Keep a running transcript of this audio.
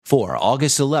For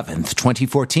August 11th,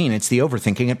 2014, it's the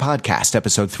Overthinking It podcast,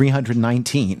 episode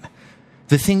 319.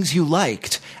 The things you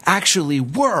liked actually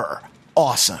were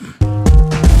awesome.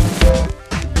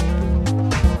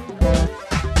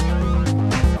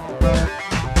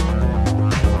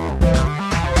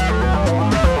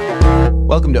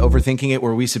 Welcome to Overthinking It,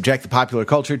 where we subject the popular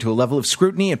culture to a level of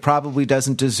scrutiny it probably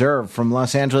doesn't deserve. From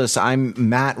Los Angeles, I'm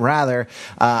Matt Rather.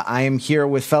 I am here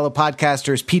with fellow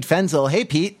podcasters Pete Fenzel. Hey,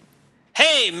 Pete.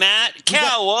 Hey, Matt,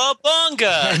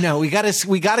 cowabunga! No, we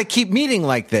gotta keep meeting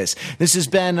like this. This has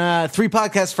been 3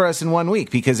 podcasts for us in 1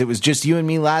 week because it was just you and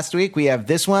me last week. We have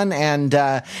this one, and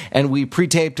we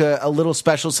pre-taped a little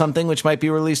special something which might be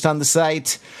released on the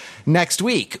site next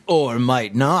week, or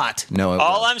might not. No,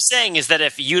 all I'm saying is that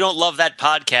if you don't love that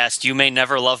podcast, you may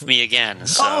never love me again.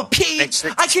 So. Oh, Pete,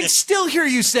 I can still hear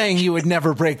you saying you would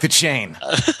never break the chain.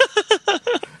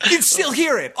 You can still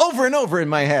hear it over and over in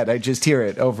my head. I just hear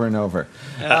it over and over.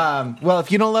 Well,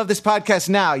 if you don't love this podcast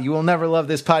now, you will never love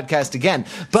this podcast again.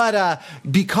 But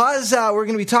because we're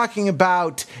going to be talking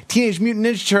about Teenage Mutant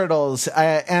Ninja Turtles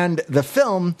and the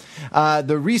film,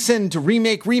 the recent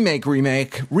remake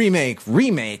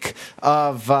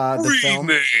of the film.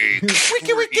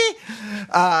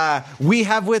 We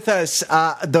have with us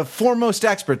the foremost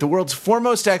expert, the world's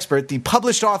foremost expert, the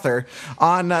published author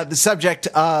on the subject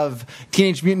of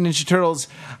Teenage Mutant Ninja Turtles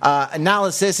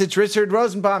analysis. It's Richard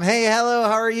Rosenbaum. Hey, hello,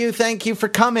 how are you? Thank you for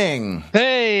coming.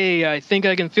 Hey, I think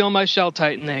I can feel my shell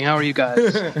tightening. How are you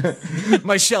guys?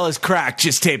 My shell is cracked.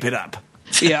 Just tape it up.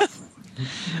 Yeah.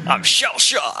 I'm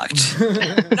shell-shocked.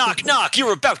 Knock, knock,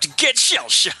 you're about to get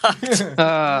shell-shocked.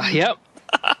 Yep.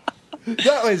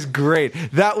 That was great.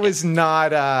 That was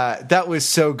not, that was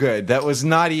so good. That was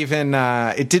not even,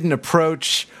 it didn't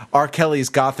approach R. Kelly's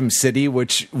Gotham City,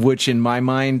 which in my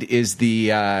mind is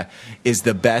the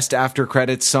best after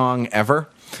credits song ever.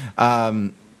 But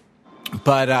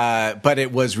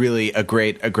it was really a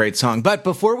great song. But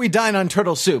before we dine on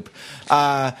turtle soup,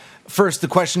 first the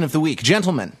question of the week.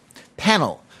 Gentlemen,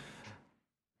 panel,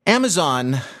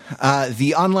 Amazon,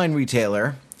 the online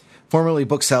retailer, formerly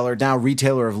bookseller, now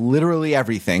retailer of literally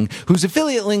everything, whose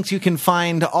affiliate links you can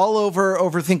find all over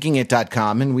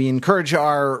overthinkingit.com, and we encourage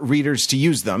our readers to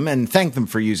use them and thank them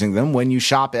for using them when you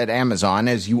shop at Amazon,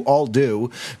 as you all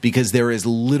do, because there is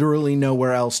literally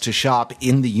nowhere else to shop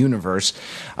in the universe.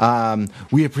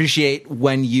 We appreciate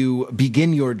when you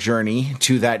begin your journey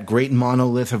to that great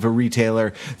monolith of a retailer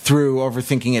through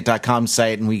overthinkingit.com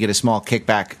site, and we get a small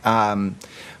kickback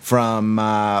from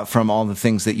all the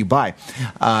things that you buy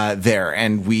there.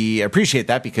 And we appreciate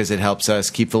that because it helps us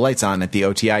keep the lights on at the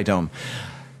OTI Dome.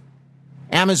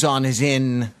 Amazon is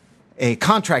in a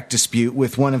contract dispute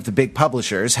with one of the big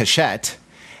publishers, Hachette,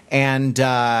 and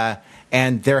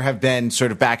there have been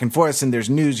sort of back and forth, and there's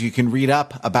news you can read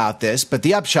up about this. But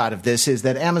the upshot of this is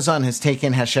that Amazon has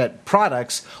taken Hachette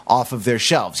products off of their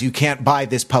shelves. You can't buy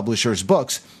this publisher's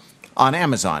books on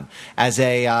Amazon as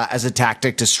a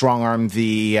tactic to strong arm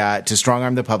the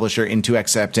publisher into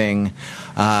accepting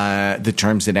the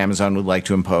terms that Amazon would like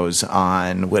to impose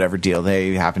on whatever deal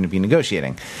they happen to be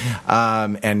negotiating.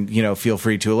 And feel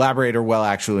free to elaborate, or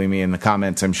actually me in the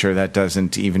comments. I'm sure that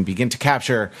doesn't even begin to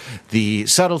capture the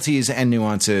subtleties and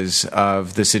nuances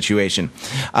of the situation.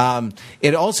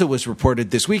 It also was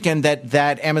reported this weekend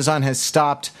that Amazon has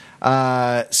stopped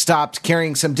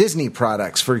carrying some Disney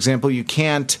products. For example, you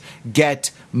can't get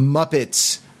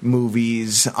Muppets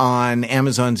movies on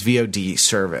Amazon's VOD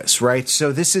service, right?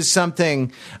 So this is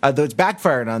something, though it's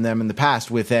backfired on them in the past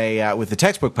with a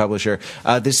textbook publisher,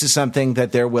 this is something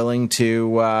that they're willing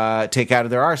to take out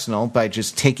of their arsenal by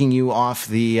just taking you off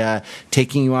the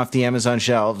Amazon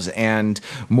shelves and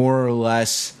more or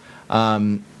less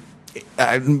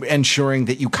ensuring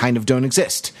that you kind of don't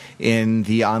exist in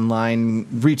the online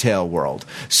retail world.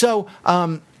 So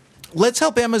let's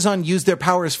help Amazon use their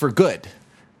powers for good,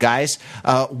 guys.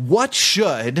 What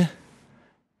should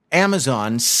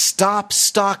Amazon stop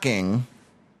stocking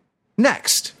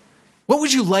next? What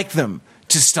would you like them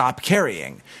to stop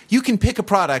carrying? You can pick a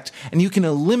product and you can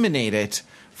eliminate it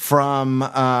from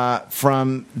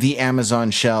the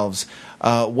Amazon shelves.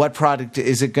 What product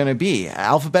is it going to be?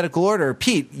 Alphabetical order.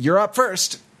 Pete, you're up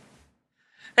first.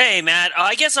 Hey, Matt,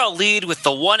 I guess I'll lead with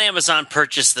the one Amazon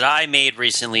purchase that I made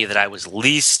recently that I was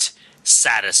least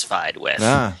satisfied with.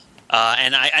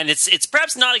 and it's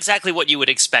perhaps not exactly what you would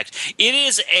expect. It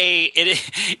is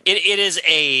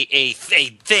a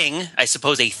thing, I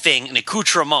suppose, an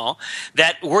accoutrement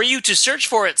that were you to search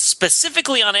for it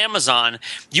specifically on Amazon,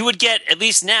 you would get at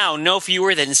least now no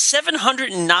fewer than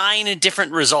 709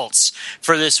 different results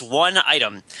for this one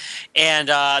item. And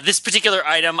this particular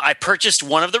item, I purchased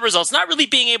one of the results, not really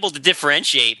being able to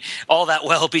differentiate all that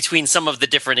well between some of the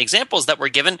different examples that were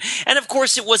given. And of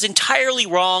course, it was entirely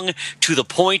wrong to the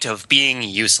point of being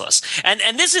useless.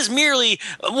 And this is merely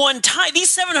these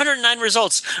 709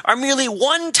 results are merely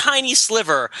one tiny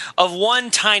sliver of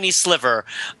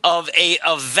a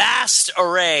vast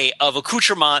array of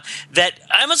accoutrement that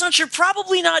Amazon should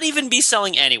probably not even be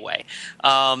selling anyway.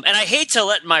 And I hate to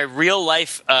let my real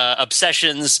life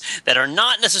obsessions that are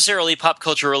not necessarily pop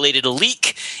culture related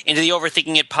leak into the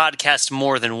Overthinking It podcast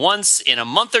more than once in a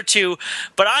month or two,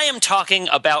 but I am talking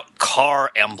about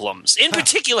car emblems. In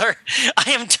particular,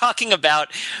 I am talking about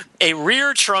a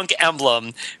rear trunk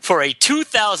emblem for a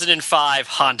 2005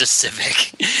 Honda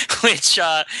Civic, which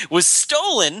was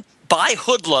stolen by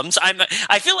hoodlums.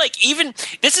 I feel like even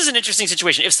this is an interesting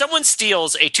situation. If someone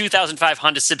steals a 2005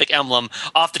 Honda Civic emblem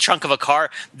off the trunk of a car,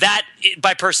 that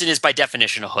by person is by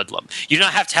definition a hoodlum. You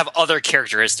don't have to have other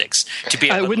characteristics to be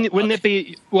a hoodlum. Wouldn't it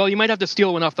be? Well, you might have to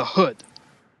steal one off the hood.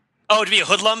 Oh, to be a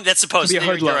hoodlum? That's supposed to be a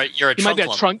hoodlum. You're a trunklum. Might be a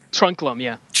trunklum,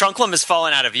 yeah. Trunklum has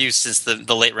fallen out of use since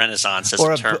the late Renaissance as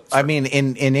or a term.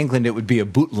 in England, it would be a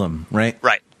bootlum, right?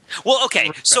 Right. Well,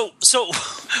 okay, so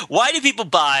why do people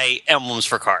buy emblems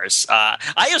for cars?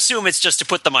 I assume it's just to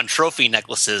put them on trophy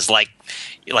necklaces like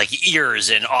ears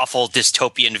in awful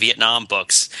dystopian Vietnam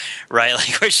books, right?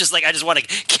 Like, where it's just like, I just want to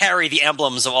carry the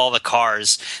emblems of all the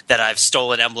cars that I've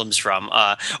stolen emblems from.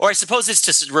 Or I suppose it's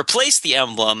to replace the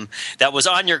emblem that was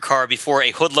on your car before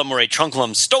a hoodlum or a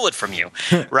trunklum stole it from you,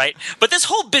 right? But this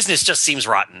whole business just seems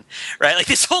rotten, right? Like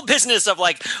this whole business of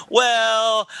like,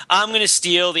 well, I'm going to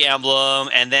steal the emblem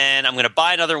and then I'm going to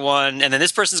buy another one, and then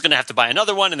this person's going to have to buy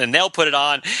another one, and then they'll put it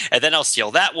on, and then I'll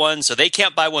steal that one, so they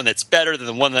can't buy one that's better than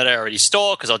the one that I already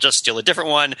stole because I'll just steal a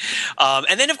different one.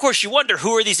 And then, of course, you wonder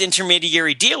who are these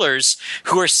intermediary dealers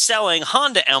who are selling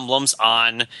Honda emblems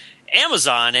on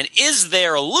Amazon, and is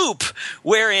there a loop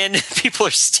wherein people are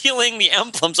stealing the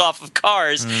emblems off of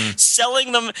cars,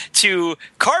 selling them to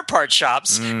car part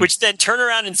shops, which then turn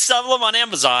around and sell them on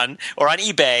Amazon or on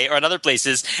eBay or on other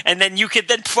places, and then you could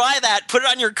then buy that, put it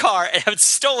on your car, and have it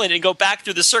stolen and go back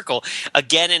through the circle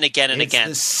again and again and again.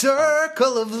 The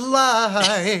circle of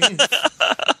life.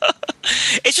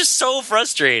 It's just so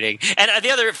frustrating. And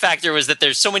the other factor was that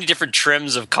there's so many different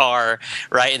trims of car,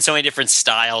 right, and so many different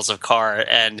styles of car,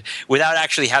 and without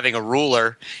actually having a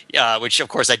ruler, which of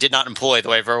course I did not employ,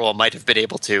 though I very well might have been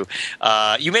able to,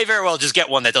 you may very well just get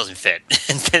one that doesn't fit.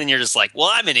 And then you're just like,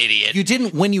 well, I'm an idiot. You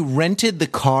didn't, when you rented the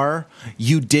car,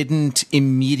 you didn't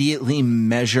immediately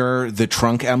measure the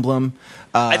trunk emblem?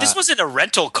 This wasn't a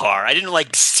rental car. I didn't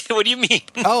like. What do you mean?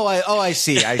 I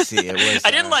see. It was.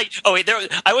 I didn't like. Oh wait,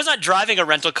 I was not driving a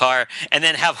rental car and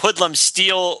then have hoodlums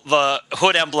steal the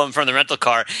hood emblem from the rental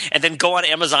car and then go on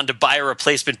Amazon to buy a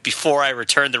replacement before I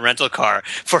returned the rental car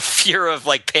for fear of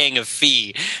like paying a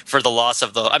fee for the loss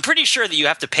of the. I'm pretty sure that you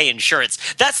have to pay insurance.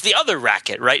 That's the other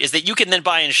racket, right? Is that you can then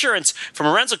buy insurance from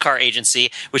a rental car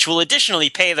agency, which will additionally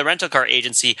pay the rental car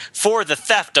agency for the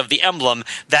theft of the emblem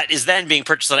that is then being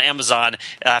purchased on Amazon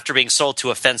after being sold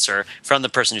to a fencer from the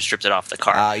person who stripped it off the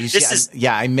car. I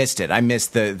missed it. I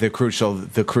missed the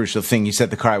crucial thing. You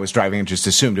said the car I was driving and just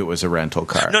assumed it was a rental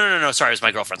car. No. Sorry, it was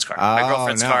my girlfriend's car. My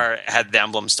girlfriend's car had the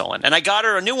emblem stolen, and I got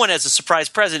her a new one as a surprise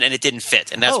present, and it didn't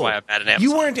fit, and that's why I'm mad at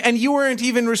Amazon. You weren't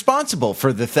even responsible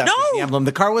for the theft of the emblem.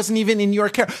 The car wasn't even in your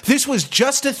care. This was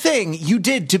just a thing you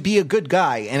did to be a good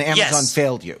guy, and Amazon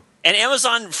failed you. And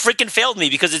Amazon freaking failed me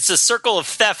because it's a circle of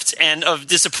theft and of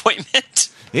disappointment.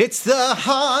 It's the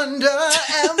Honda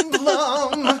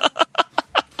emblem.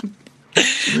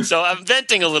 So I'm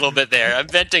venting a little bit there.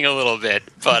 But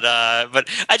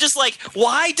I just like,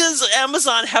 why does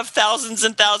Amazon have thousands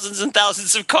and thousands and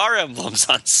thousands of car emblems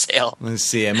on sale? Let's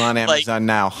see. I'm on Amazon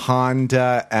now.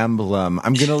 Honda emblem.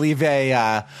 I'm going to leave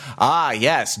a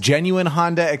genuine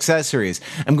Honda accessories.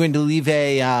 I'm going to leave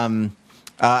an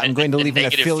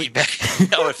affiliate.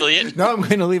 Affiliate? No, I'm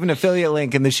going to leave an affiliate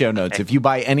link in the show notes. Okay. If you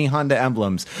buy any Honda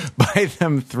emblems, buy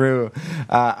them through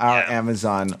our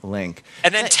Amazon link.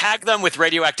 And then tag them with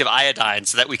radioactive iodine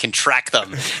so that we can track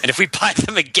them. And if we buy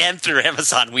them again through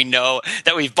Amazon, we know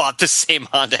that we've bought the same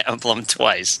Honda emblem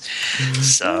twice.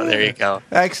 So there you go.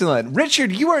 Excellent.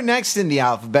 Richard, you are next in the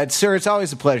alphabet. Sir, it's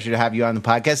always a pleasure to have you on the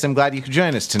podcast. I'm glad you could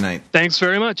join us tonight. Thanks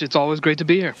very much. It's always great to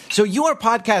be here. So you are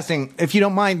podcasting, if you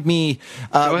don't mind me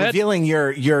revealing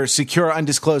your secure,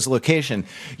 undisclosed location.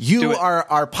 You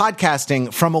are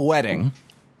podcasting from a wedding.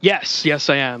 Yes,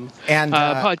 I am. And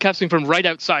podcasting from right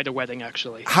outside a wedding,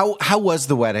 actually. How was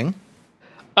the wedding?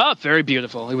 Oh, very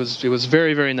beautiful. It was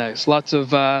very, very nice. Lots of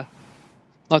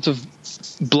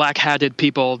black-hatted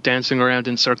people dancing around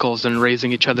in circles and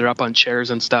raising each other up on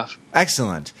chairs and stuff.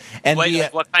 Excellent. And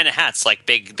what kind of hats? Like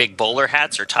big bowler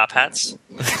hats or top hats?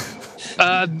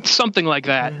 Something like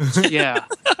that. Yeah.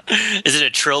 Is it a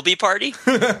trilby party?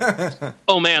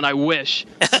 Oh man, I wish.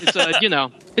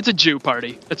 It's a Jew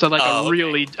party. It's a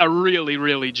really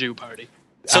Jew party.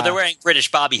 So they're wearing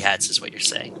British bobby hats, is what you're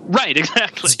saying, right?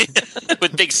 Exactly.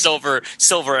 With big silver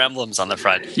emblems on the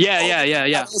front. Yeah.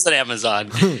 That was at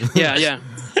Amazon. Yeah.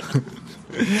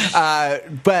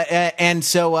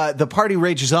 So the party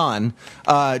rages on,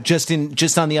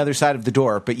 just on the other side of the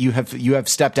door. But you have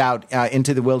stepped out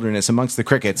into the wilderness amongst the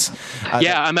crickets.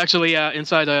 I'm actually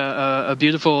inside a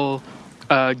beautiful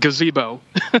gazebo,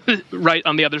 right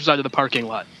on the other side of the parking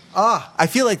lot. I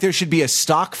feel like there should be a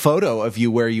stock photo of you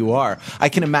where you are. I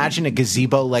can imagine a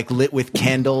gazebo like lit with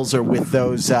candles or with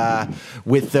those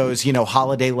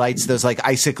holiday lights, those like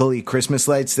icicle-y Christmas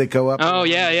lights that go up. Oh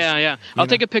yeah. I'll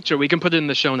take a picture. We can put it in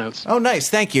the show notes. Oh, nice.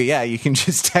 Thank you. Yeah, you can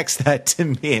just text that to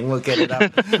me and we'll get it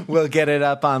up. We'll get it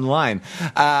up online.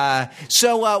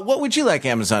 So what would you like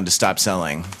Amazon to stop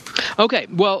selling? Okay.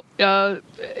 Well,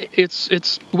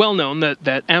 it's well known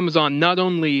that Amazon not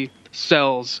only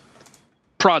sells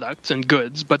products and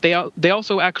goods, but they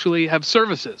also actually have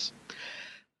services.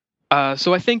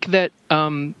 So I think that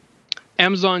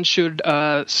Amazon should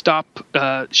stop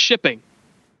shipping.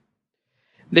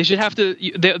 They should have to.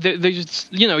 They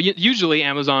just, usually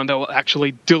Amazon, they'll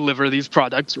actually deliver these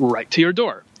products right to your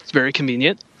door. It's very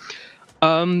convenient.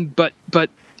 But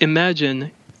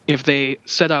imagine if they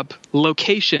set up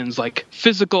locations like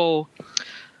physical,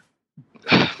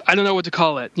 I don't know what to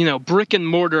call it, brick and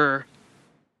mortar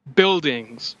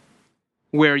buildings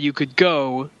where you could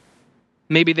go.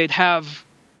 Maybe they'd have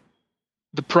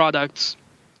the products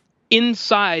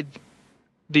inside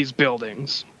these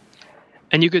buildings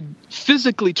and you could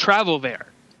physically travel there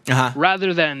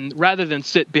rather than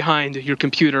sit behind your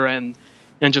computer and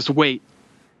just wait.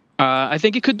 I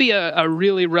think it could be a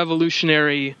really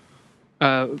revolutionary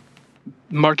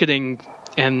marketing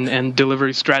and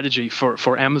delivery strategy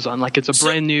for Amazon. Like it's a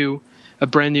brand new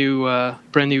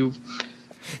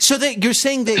So you're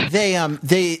saying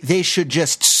they should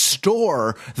just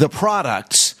store the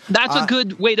products. That's a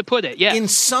good way to put it. Yeah, in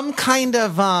some kind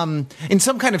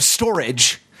of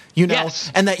storage,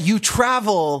 Yes. and that you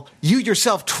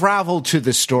yourself travel to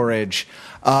the storage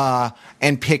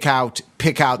and pick out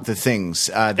the things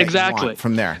that you want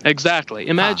from there. Exactly.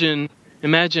 Imagine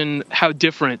how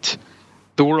different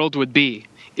the world would be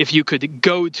if you could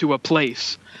go to a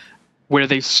place where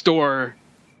they store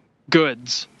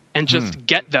goods and just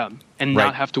get them and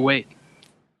not have to wait.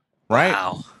 Right.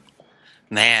 Wow.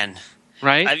 Man.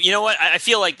 Right? You know what? I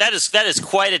feel like that is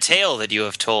quite a tale that you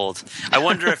have told. I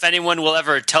wonder if anyone will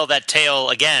ever tell that tale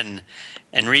again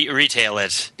and retail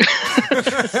it.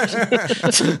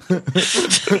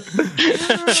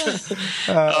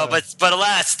 But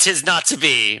alas, 'tis not to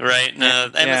be, right?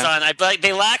 Amazon,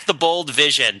 they lack the bold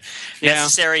vision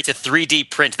necessary to 3D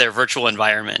print their virtual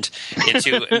environment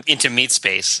into meat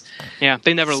space. Yeah,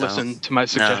 they never listen to my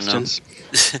suggestions.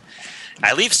 No.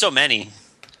 I leave so many.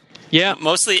 Yeah.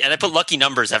 Mostly, and I put lucky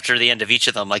numbers after the end of each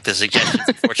of them, like the suggestions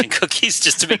of fortune cookies,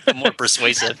 just to make them more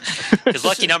persuasive. Because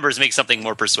lucky numbers make something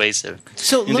more persuasive.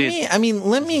 So because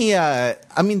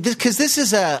this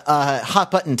is a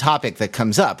hot button topic that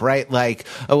comes up, right? Like,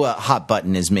 hot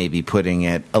button is maybe putting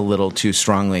it a little too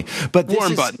strongly, but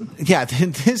warm button. Yeah,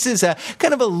 this is a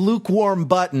kind of a lukewarm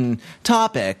button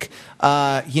topic,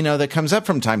 that comes up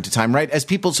from time to time, right? As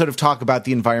people sort of talk about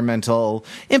the environmental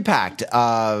impact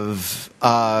of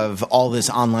all this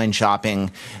online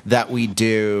shopping that we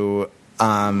do,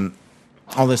 these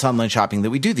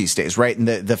days, right? And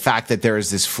the fact that there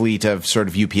is this fleet of sort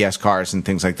of UPS cars and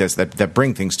things like this that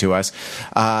bring things to us.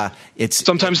 It's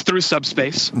sometimes through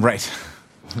subspace, right?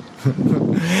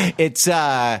 it's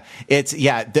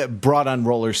brought on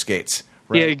roller skates.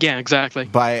 Right? Yeah, exactly.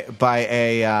 By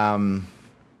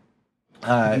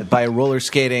a roller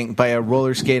skating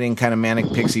kind of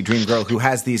manic pixie dream girl who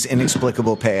has these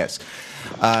inexplicable payas.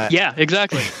 Yeah,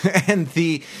 exactly. And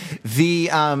that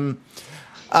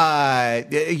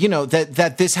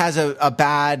this has a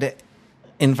bad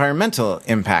environmental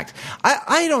impact.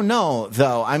 I don't know,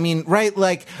 though. I mean, right,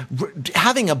 like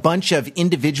having a bunch of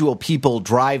individual people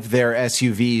drive their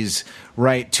SUVs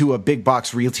right to a big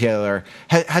box retailer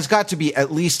has got to be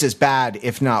at least as bad,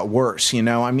 if not worse. You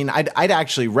know, I mean, I'd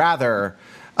actually rather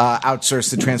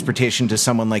outsource the transportation to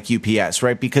someone like UPS,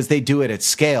 right? Because they do it at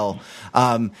scale.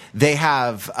 They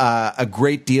have a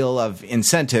great deal of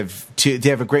incentive they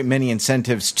have a great many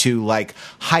incentives to like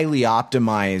highly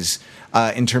optimize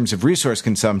in terms of resource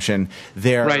consumption,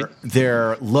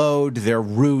 their load, their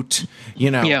route, you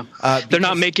know. Yeah, they're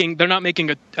not making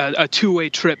a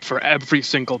two-way trip for every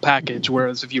single package.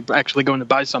 Whereas if you're actually going to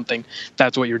buy something,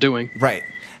 that's what you're doing. Right.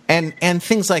 And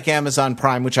things like Amazon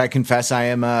Prime, which I confess I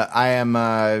am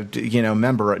a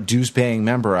dues paying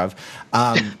member of.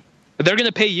 They're going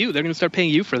to pay you. They're going to start paying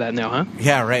you for that now, huh?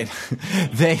 Yeah, right.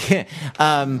 They,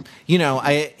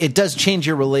 it does change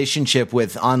your relationship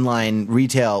with online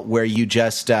retail, where you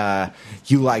just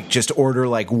order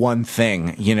like one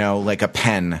thing, you know, like a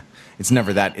pen. It's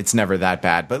never that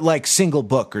bad, but like single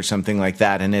book or something like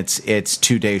that, and it's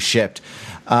 2 days shipped.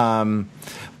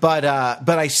 But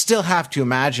I still have to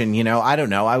imagine, you know, I don't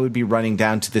know, I would be running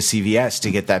down to the CVS to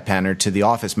get that pen, or to the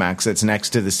Office Max that's next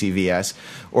to the CVS,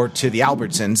 or to the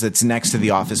Albertsons that's next to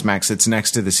the Office Max that's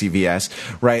next to the CVS,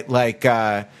 right? Like,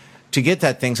 to get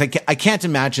that thing. So I can't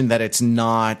imagine that it's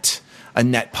not a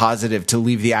net positive to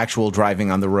leave the actual driving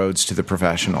on the roads to the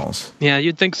professionals. Yeah,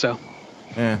 you'd think so.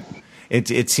 Yeah.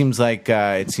 It seems like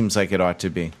it ought to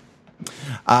be.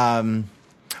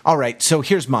 All right, so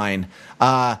here's mine.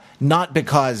 Not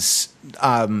because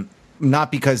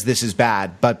this is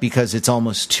bad, but because it's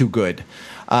almost too good.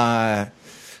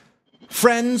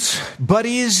 Friends,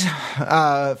 buddies,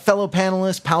 fellow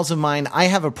panelists, pals of mine, I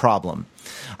have a problem.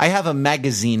 I have a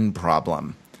magazine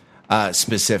problem,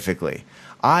 specifically.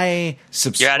 I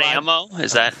subscribe. You're out of ammo?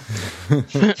 Is that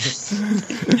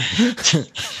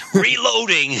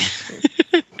reloading?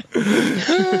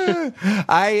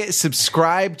 I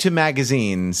subscribe to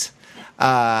magazines,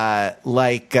 it's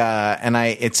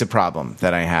a problem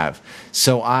that I have.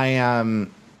 So I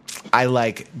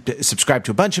subscribe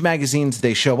to a bunch of magazines.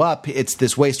 They show up. It's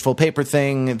this wasteful paper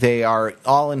thing. They are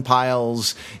all in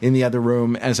piles in the other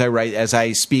room as I write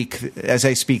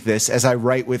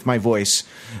with my voice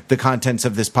the contents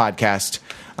of this podcast.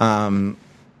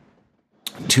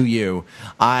 To you,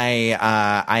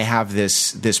 I have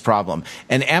this problem,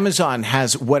 and Amazon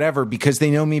has whatever, because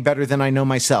they know me better than I know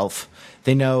myself.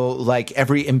 They know like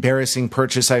every embarrassing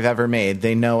purchase I've ever made.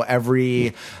 They know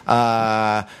every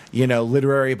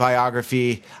literary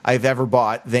biography I've ever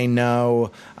bought. They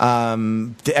know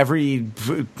every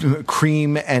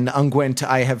cream and unguent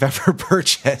I have ever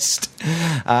purchased.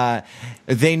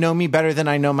 They know me better than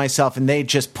I know myself, and they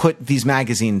just put these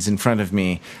magazines in front of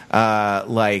me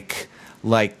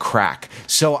like crack.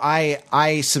 So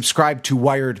I subscribed to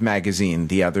Wired magazine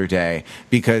the other day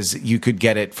because you could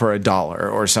get it for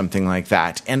 $1 or something like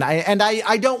that. And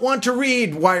I don't want to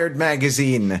read Wired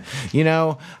magazine. You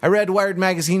know, I read Wired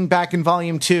magazine back in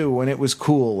volume 2 when it was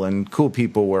cool and cool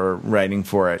people were writing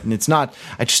for it. And it's not,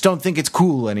 I just don't think it's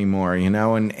cool anymore, you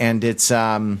know, and it's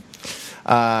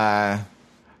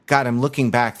God, I'm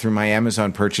looking back through my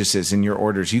Amazon purchases and your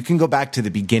orders. You can go back to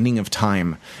the beginning of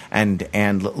time and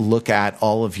look at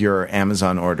all of your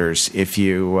Amazon orders if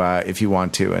you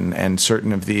want to. And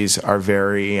certain of these are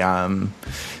very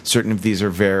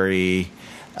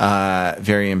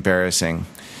very embarrassing,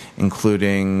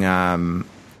 including a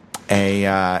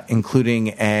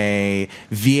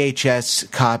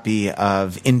VHS copy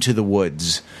of Into the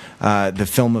Woods, the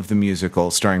film of the musical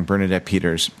starring Bernadette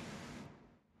Peters.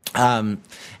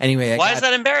 Anyway, why is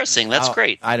that embarrassing? That's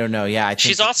great. I don't know. Yeah,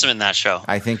 she's awesome in that show.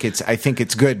 I think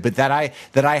it's good, but that I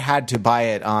had to buy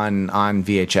it on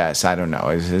VHS. I don't know.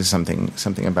 Is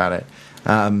something about it.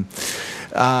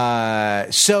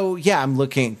 So yeah, I'm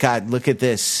looking. God, look at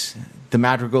this. The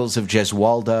Madrigals of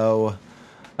Gesualdo.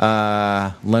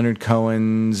 Leonard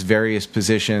Cohen's Various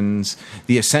Positions,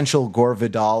 The Essential Gore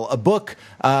Vidal, a book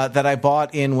that I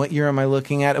bought in, what year am I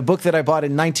looking at? A book that I bought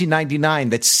in 1999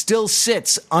 that still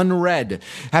sits unread,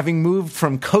 having moved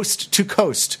from coast to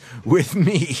coast with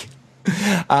me.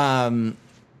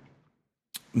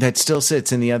 That still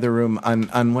sits in the other room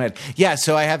unread. Yeah,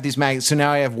 so I have these so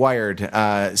now I have Wired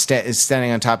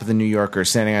standing on top of the New Yorker,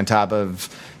 standing on top of,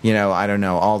 you know, I don't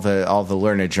know, all the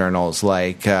learned journals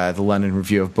like the London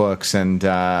Review of Books and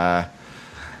what's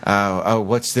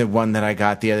the one that I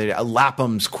got the other day?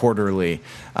 Lapham's Quarterly.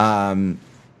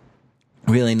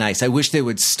 Really nice. I wish they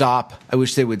would stop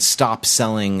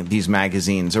selling these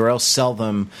magazines, or else sell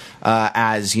them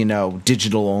as, you know,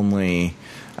 digital only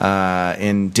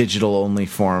in digital only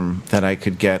form that I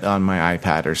could get on my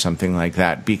iPad or something like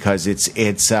that, because it's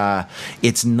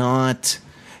not,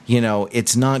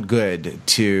 it's not good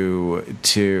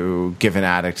to give an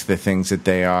addict the things that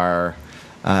they are.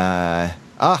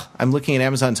 I'm looking at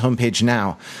Amazon's homepage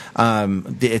now.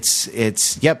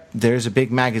 There's a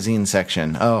big magazine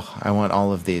section. Oh, I want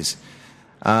all of these.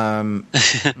 Yeah.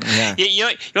 You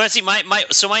want to see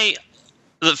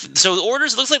so the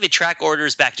orders, looks like they track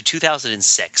orders back to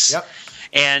 2006. Yep.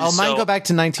 And mine go back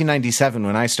to 1997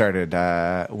 when I started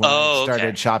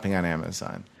okay. shopping on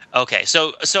Amazon. Okay,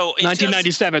 so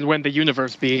 1997 when the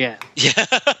universe began. Yeah.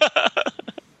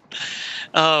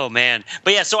 Oh man,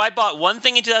 but yeah. So I bought one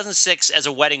thing in 2006 as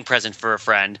a wedding present for a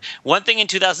friend, one thing in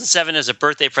 2007 as a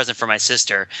birthday present for my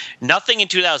sister, nothing in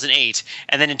 2008,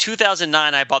 and then in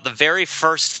 2009 I bought the very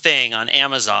first thing on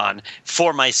Amazon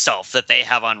for myself that they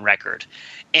have on record,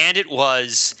 and it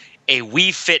was a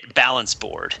Wii Fit balance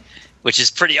board, which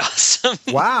is pretty awesome.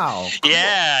 Wow. Cool.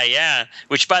 Yeah.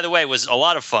 Which, by the way, was a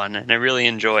lot of fun, and I really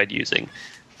enjoyed using.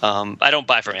 I don't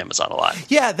buy from Amazon a lot.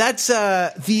 Yeah, that's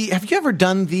have you ever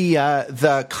done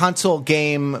the console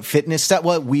game fitness stuff?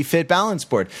 Well, Wii Fit balance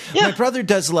board. Yeah. My brother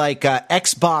does like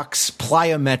Xbox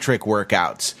plyometric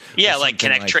workouts. Yeah, like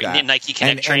Nike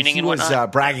Kinect training and whatnot. He was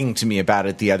bragging to me about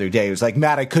it the other day. He was like,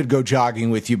 "Matt, I could go jogging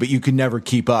with you, but you could never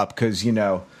keep up because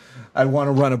I want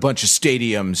to run a bunch of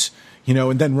stadiums."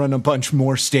 And then run a bunch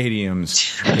more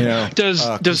stadiums. Does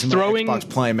throwing Xbox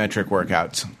plyometric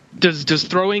workouts? Does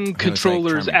throwing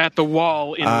controllers at the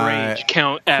wall in range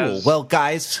count as? Well,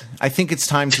 guys, I think it's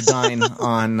time to dine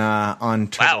on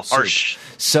turtle soup. Harsh.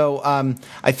 So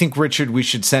I think, Richard, we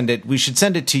should send it. We should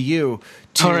send it to you.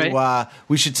 All right.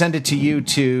 We should send it to you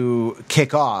to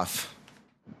kick off.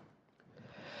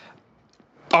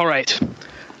 All right.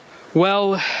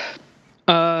 Well.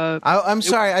 I'm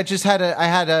sorry. I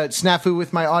had a snafu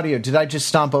with my audio. Did I just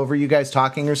stomp over you guys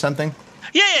talking or something?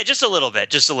 Yeah, just a little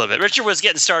bit. Richard was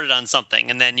getting started on something,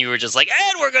 and then you were just like,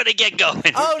 "And we're going to get going."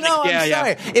 Oh no, I'm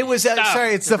sorry. It was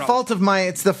sorry. It's the fault of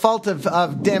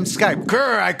damn Skype.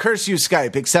 Grr, I curse you,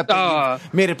 Skype. Except that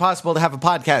you've made it possible to have a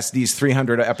podcast these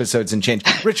 300 episodes and change.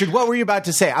 Richard, what were you about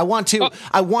to say? I want to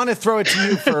throw it to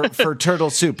you for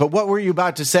turtle soup. But what were you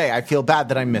about to say? I feel bad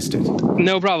that I missed it.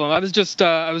 No problem. I was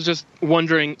just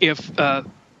wondering if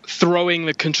throwing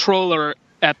the controller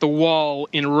at the wall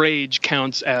in rage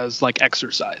counts as like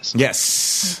exercise.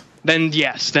 Yes. Then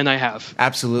I have.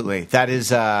 Absolutely. That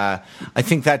is I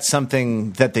think that's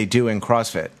something that they do in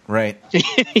CrossFit, right?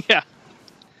 Yeah.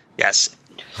 Yes.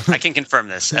 I can confirm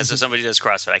this. As somebody who does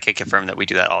CrossFit, I can confirm that we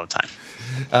do that all the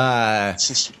time.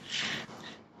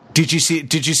 Did you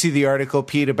see the article,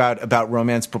 Pete, about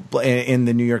romance in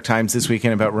the New York Times this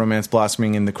weekend about romance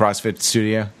blossoming in the CrossFit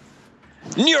studio?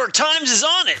 New York Times is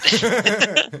on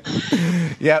it.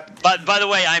 Yep. But by the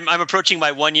way, I'm approaching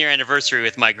my 1-year anniversary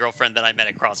with my girlfriend that I met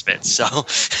at CrossFit.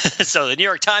 So the New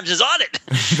York Times is on it.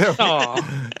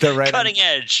 They're right cutting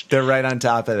edge. They're right on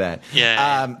top of that.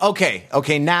 Yeah.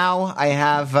 Okay. Now I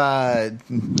have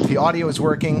the audio is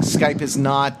working. Skype is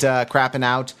not crapping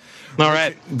out. All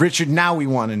right, Richard. Now we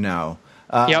want to know.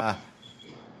 Yep.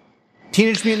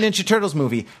 Teenage Mutant Ninja Turtles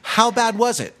movie. How bad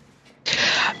was it?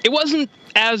 It wasn't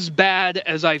as bad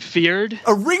as I feared.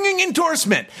 A ringing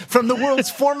endorsement from the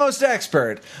world's foremost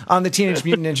expert on the Teenage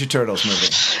Mutant Ninja Turtles movie.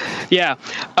 Yeah,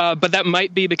 but that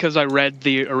might be because I read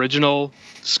the original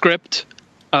script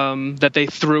that they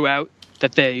threw out,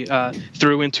 that they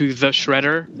threw into the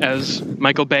shredder, as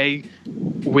Michael Bay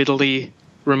wittily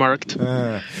remarked.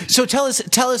 So tell us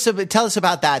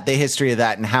about that, the history of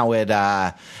that, and how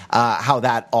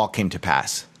that all came to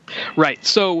pass. Right.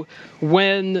 So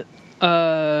when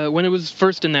it was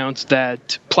first announced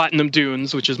that Platinum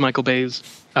Dunes, which is Michael Bay's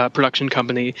production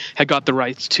company, had got the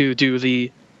rights to do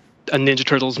a Ninja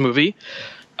Turtles movie,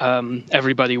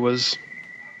 everybody was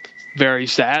very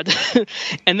sad.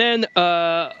 And then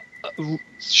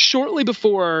shortly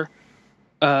before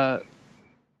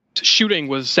shooting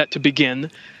was set to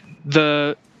begin,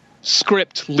 the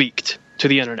script leaked to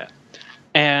the internet.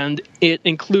 And it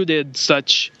included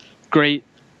such great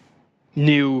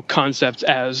new concepts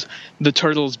as the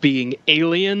turtles being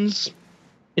aliens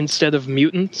instead of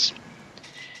mutants,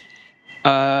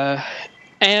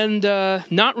 and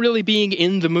not really being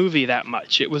in the movie that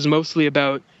much. It was mostly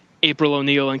about April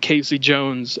O'Neil and Casey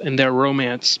Jones and their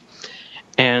romance,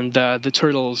 and the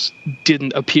turtles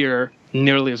didn't appear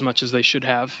nearly as much as they should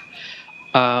have.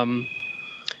 And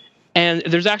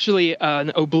there's actually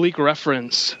an oblique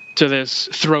reference to this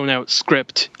thrown-out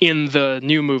script in the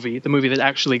new movie, the movie that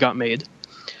actually got made,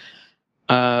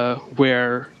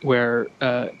 where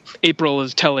April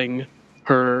is telling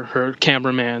her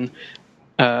cameraman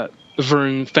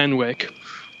Vern Fenwick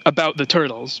about the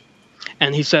turtles,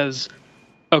 and he says,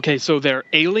 "Okay, so they're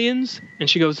aliens?" And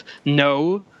she goes,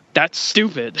 "No, that's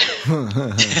stupid."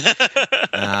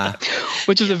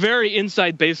 Which is a very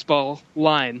inside baseball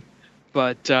line,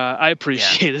 but I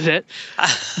appreciated it.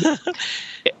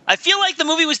 I feel like the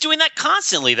movie was doing that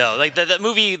constantly, though. Like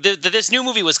this new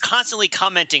movie was constantly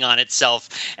commenting on itself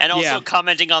and also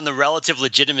commenting on the relative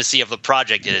legitimacy of the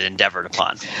project it had endeavored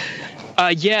upon.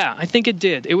 Yeah, I think it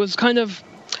did. It was kind of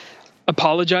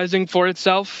apologizing for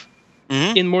itself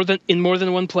in more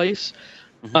than one place.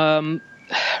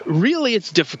 Really,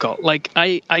 it's difficult. Like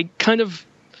I kind of.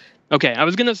 Okay, I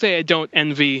was gonna say I don't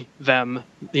envy them,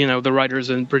 the writers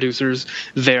and producers,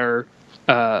 their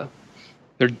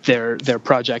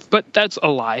project, but that's a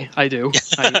lie. I do.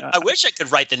 I wish I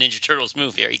could write the Ninja Turtles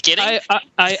movie. Are you kidding?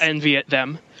 I envy it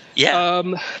them. Yeah.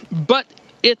 But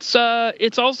it's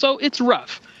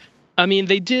rough. I mean,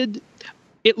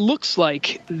 it looks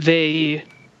like they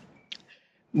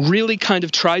really kind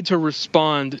of tried to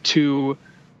respond to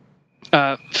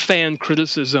fan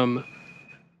criticism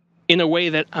in a way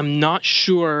that I'm not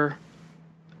sure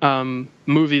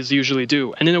movies usually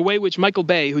do, and in a way which Michael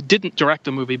Bay, who didn't direct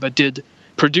the movie but did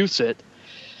produce it,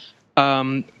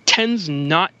 tends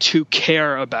not to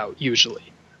care about usually.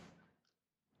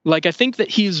 Like, I think that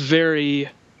he's very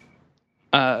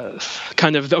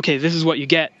kind of, okay, this is what you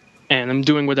get, and I'm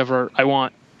doing whatever I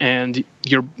want, and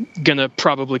you're gonna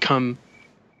probably come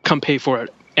pay for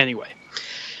it anyway.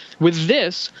 With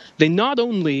this, they not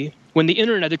only, when the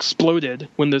internet exploded,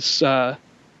 when this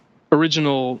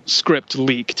original script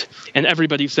leaked, and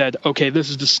everybody said, okay, this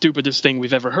is the stupidest thing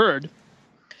we've ever heard,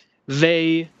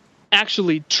 they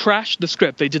actually trashed the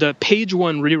script. They did a page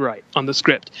 1 rewrite on the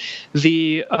script.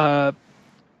 The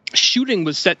shooting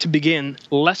was set to begin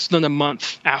less than a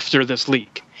month after this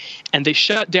leak, and they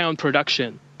shut down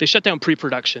production. They shut down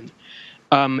pre-production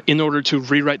in order to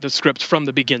rewrite the script from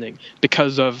the beginning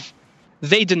because of,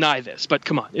 they deny this, but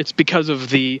come on, it's because of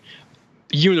the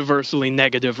universally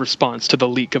negative response to the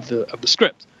leak of the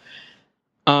script.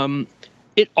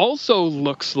 It also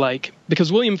looks like,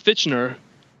 because William Fichtner,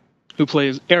 who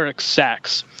plays Eric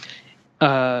Sachs,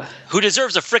 who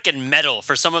deserves a frickin' medal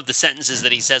for some of the sentences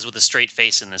that he says with a straight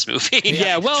face in this movie.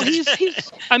 Yeah, well,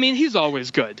 he's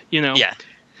always good, Yeah.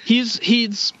 He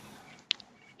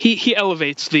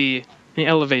elevates the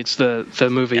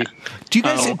movie. Yeah. Do you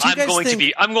guys?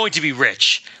 I'm going to be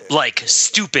rich, like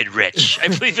stupid rich. I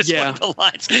believe it's one of the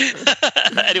lines.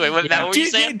 Anyway, Matt, what were you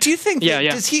saying? Do you think?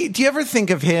 Does he? Do you ever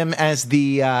think of him as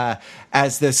the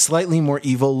slightly more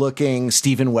evil-looking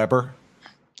Steven Weber?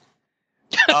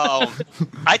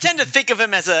 I tend to think of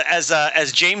him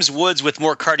as James Woods with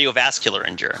more cardiovascular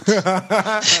endurance.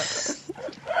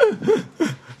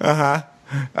 Right.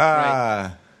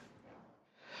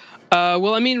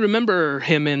 Well, I mean, remember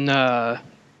him in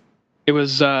it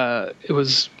was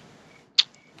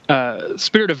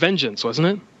Spirit of Vengeance, wasn't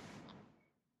it?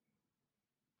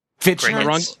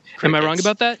 Fichtner? Am I wrong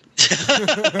about that?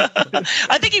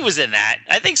 I think he was in that.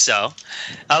 I think so.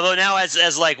 Although now,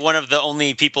 as like one of the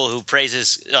only people who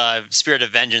praises Spirit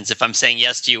of Vengeance, if I'm saying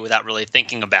yes to you without really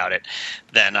thinking about it,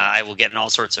 then I will get in all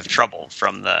sorts of trouble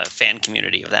from the fan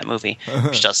community of that movie,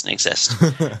 which doesn't exist.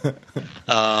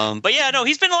 But yeah, no,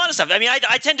 he's been in a lot of stuff. I mean,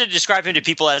 I tend to describe him to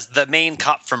people as the main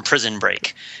cop from Prison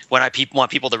Break when I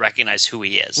want people to recognize who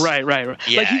he is. Right.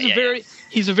 Yeah, like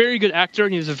he's a very good actor,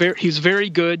 and he's very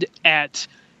good at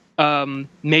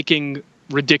making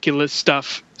ridiculous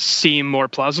stuff seem more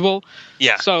plausible.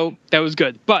 Yeah. So that was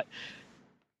good. But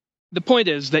the point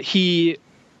is that he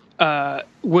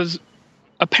was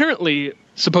apparently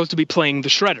supposed to be playing the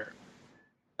Shredder.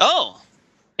 Oh.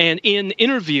 And in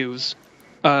interviews,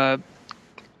 only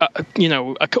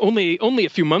a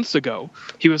few months ago,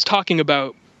 he was talking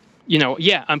about,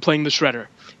 I'm playing the Shredder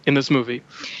in this movie.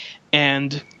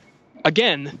 And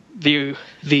again, the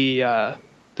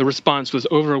response was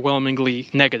overwhelmingly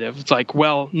negative. It's like,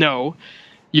 well, no,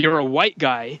 you're a white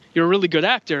guy. You're a really good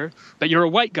actor, but you're a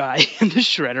white guy, and the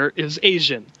Shredder is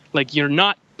Asian. Like, you're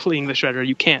not playing the Shredder.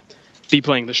 You can't be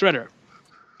playing the Shredder.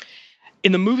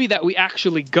 In the movie that we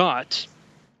actually got,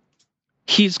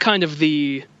 he's kind of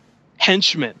the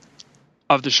henchman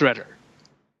of the Shredder,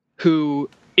 who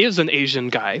is an Asian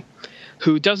guy,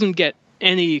 who doesn't get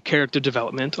any character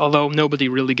development, although nobody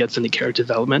really gets any character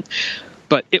development.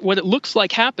 But what it looks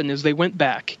like happened is they went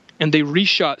back and they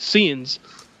reshot scenes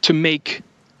to make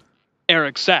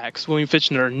Eric Sachs, William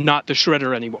Fichtner, not the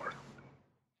Shredder anymore.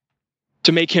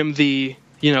 To make him the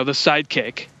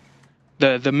sidekick,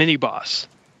 the mini boss.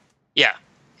 Yeah.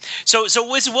 So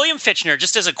with William Fichtner,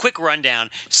 just as a quick rundown,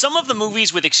 some of the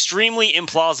movies with extremely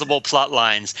implausible plot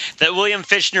lines that William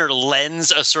Fichtner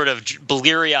lends a sort of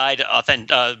bleary-eyed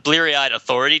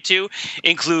authority to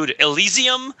include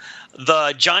Elysium,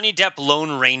 the Johnny Depp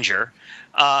Lone Ranger.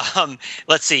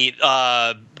 Let's see,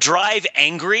 Drive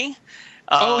Angry.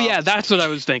 Yeah, that's what I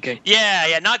was thinking.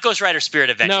 Yeah, not Ghost Rider: Spirit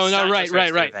of Vengeance. No, right.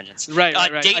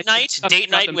 Date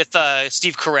Night with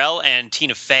Steve Carell and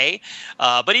Tina Fey.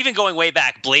 But even going way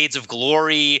back, Blades of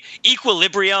Glory,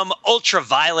 Equilibrium,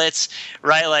 Ultraviolet,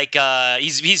 right? Like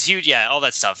he's huge. Yeah, all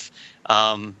that stuff.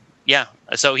 Yeah.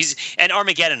 So and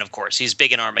Armageddon, of course. He's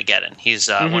big in Armageddon. He's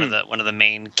one of the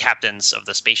main captains of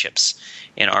the spaceships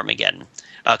in Armageddon.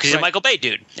 Because he's a Michael Bay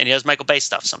dude, and he does Michael Bay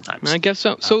stuff sometimes. I guess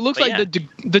so. So it looks like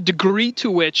the degree to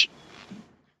which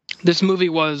this movie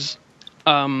was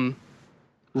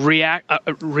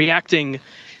reacting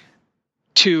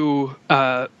to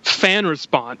fan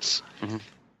response,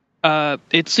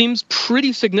 it seems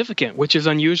pretty significant, which is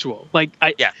unusual. Like,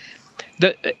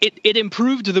 it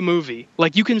improved the movie.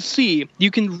 Like,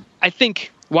 I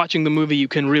think watching the movie, you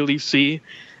can really see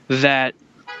that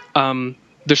the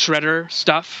Shredder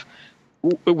stuff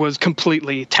was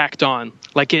completely tacked on.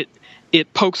 Like it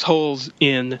pokes holes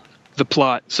in the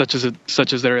plot, such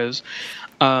as there is,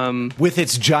 with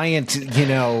its giant,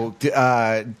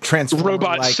 transformer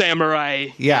robot samurai,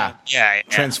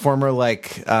 transformer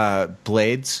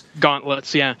blades,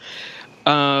 gauntlets. Yeah,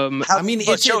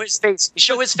 show his face.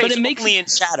 Show his face only in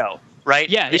shadow.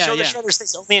 Right? Yeah, they show the Shredder's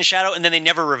face only in shadow, and then they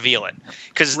never reveal it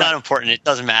because it's not important. It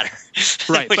doesn't matter.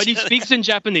 Right, but he speaks in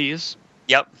Japanese.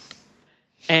 Yep.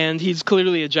 And he's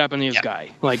clearly a Japanese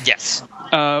guy, yes,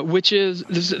 which is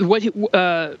what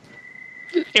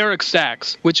Eric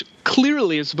Sachs, which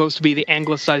clearly is supposed to be the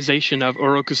anglicization of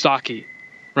Orokusaki,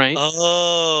 right?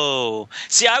 Oh,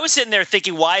 see, I was sitting there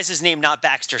thinking, why is his name not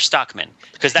Baxter Stockman?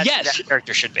 Because that's what that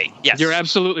character should be. Yes, you're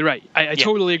absolutely right. I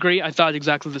totally agree. I thought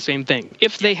exactly the same thing.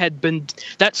 If they had been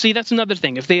that's another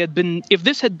thing. If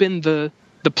this had been the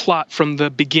plot from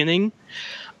the beginning,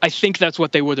 I think that's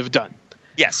what they would have done.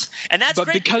 Yes, and that's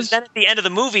great because then at the end of the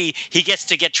movie, he gets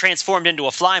to get transformed into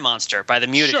a fly monster by the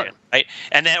mutagen, right?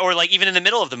 And then, or even in the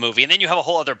middle of the movie, and then you have a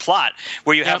whole other plot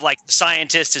where you have the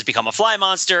scientist has become a fly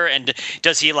monster, and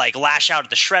does he lash out at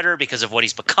the Shredder because of what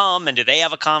he's become, and do they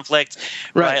have a conflict,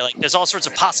 right? Like there's all sorts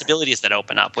of possibilities that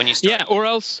open up when you start. Yeah, or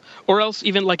else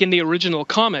even in the original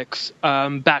comics,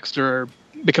 Baxter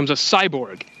becomes a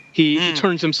cyborg. He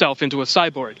turns himself into a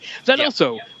cyborg. That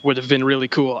also would have been really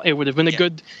cool. It would have been a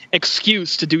good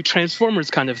excuse to do Transformers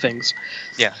kind of things.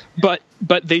 Yeah. But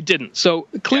they didn't. So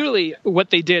clearly what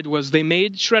they did was they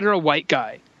made Shredder a white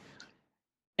guy.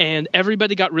 And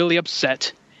everybody got really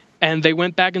upset. And they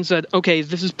went back and said, okay,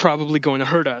 this is probably going to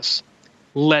hurt us.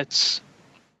 Let's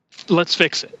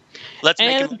fix it. Let's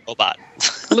make him a robot.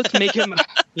 Let's make him.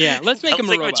 Let's make him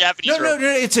a robot. No,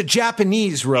 it's a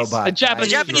Japanese robot. A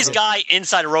Japanese guy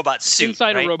inside a robot suit.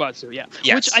 Inside a robot suit, yeah.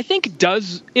 Yes. Which I think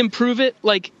does improve it.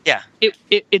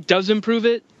 It does improve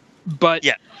it, but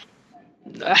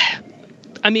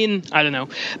I mean, I don't know.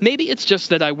 Maybe it's just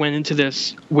that I went into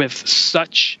this with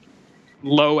such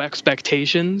low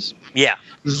expectations. Yeah.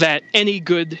 That any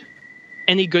good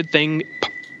thing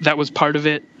that was part of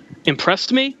it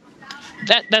impressed me.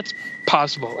 That's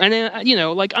possible. And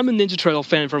I'm a Ninja Turtle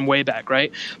fan from way back,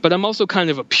 right? But I'm also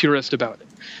kind of a purist about it.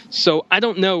 So I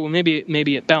don't know, maybe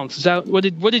it balances out. What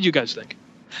did you guys think?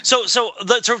 So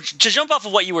to jump off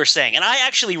of what you were saying, and I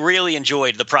actually really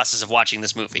enjoyed the process of watching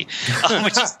this movie,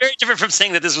 which is very different from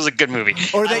saying that this was a good movie.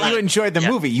 Or that you enjoyed the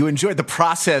movie. You enjoyed the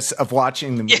process of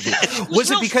watching the movie.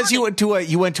 Was it because you went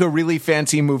to a really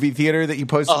fancy movie theater that you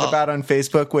posted about on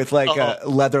Facebook with a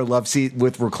leather love seat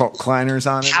with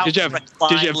recliners on it? Did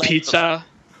you have pizza?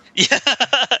 Yeah,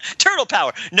 turtle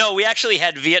power. No, we actually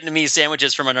had Vietnamese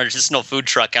sandwiches from an artisanal food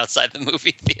truck outside the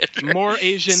movie theater. More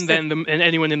Asian than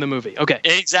anyone in the movie. Okay.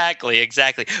 Exactly.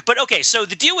 But okay, so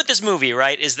the deal with this movie,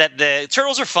 right, is that the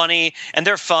turtles are funny and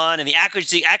they're fun and the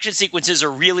action sequences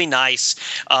are really nice.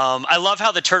 I love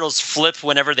how the turtles flip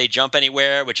whenever they jump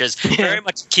anywhere, which is very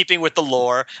much keeping with the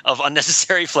lore of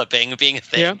unnecessary flipping being a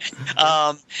thing.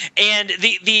 Yeah. And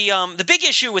the big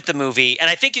issue with the movie, and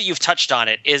I think that you've touched on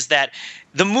it, is that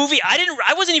the movie,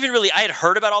 I wasn't wasn't even really. I had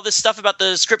heard about all this stuff about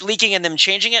the script leaking and them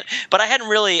changing it, but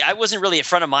I wasn't really at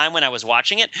front of mind when I was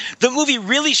watching it. The movie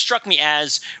really struck me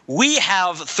as we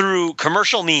have, through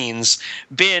commercial means,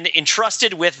 been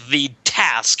entrusted with the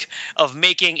task of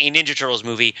making a Ninja Turtles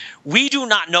movie. We do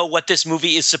not know what this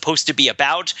movie is supposed to be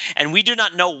about, and we do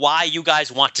not know why you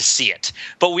guys want to see it,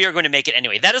 but we are going to make it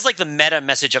anyway. That is like the meta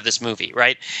message of this movie,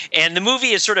 right? And the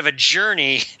movie is sort of a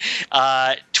journey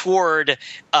toward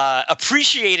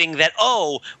appreciating that,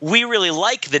 we really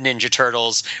like the Ninja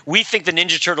Turtles. We think the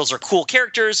Ninja Turtles are cool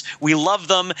characters. We love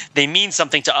them. They mean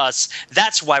something to us.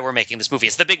 That's why we're making this movie.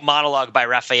 It's the big monologue by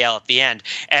Raphael at the end,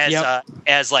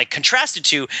 as like contrasted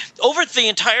to over the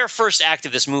entire first act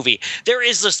of this movie, there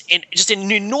is just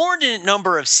an inordinate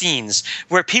number of scenes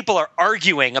where people are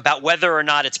arguing about whether or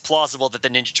not it's plausible that the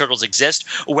Ninja Turtles exist,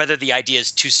 or whether the idea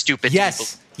is too stupid.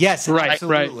 Yes,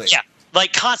 absolutely. Yeah.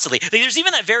 Like constantly. There's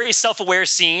even that very self-aware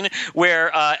scene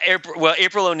where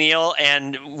April O'Neil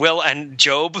and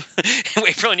Job,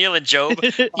 April O'Neil and Job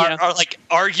are like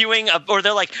arguing, or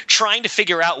they're like trying to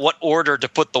figure out what order to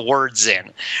put the words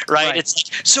in. Right? It's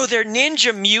like, so they're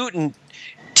ninja mutant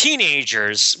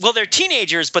teenagers. Well, they're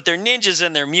teenagers, but they're ninjas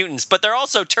and they're mutants, but they're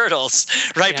also turtles,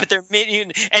 right? Yeah. But they're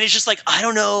mutant, and it's just like, I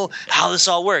don't know how this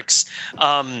all works.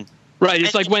 Right.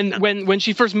 It's like when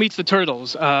she first meets the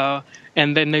turtles,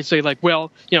 and then they say like,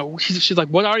 well, she's like,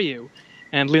 what are you?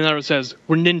 And Leonardo says,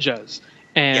 we're ninjas.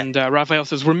 And Raphael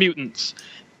says, we're mutants.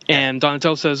 And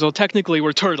Donatello says, well, technically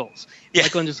we're turtles. Yeah.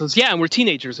 Michelangelo says, yeah, and we're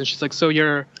teenagers. And she's like, so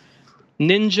you're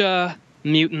ninja,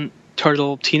 mutant,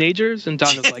 turtle teenagers? And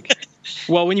Donatello's like,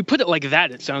 well, when you put it like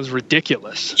that, it sounds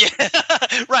ridiculous. Yeah,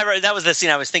 right. That was the scene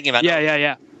I was thinking about.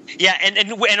 Yeah. Yeah,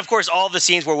 and of course, all the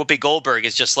scenes where Whoopi Goldberg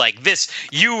is just like, this,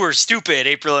 you were stupid,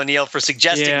 April O'Neil, for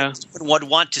suggesting that someone would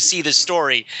want to see this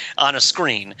story on a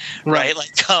screen, right? Like,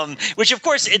 which, of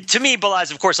course, to me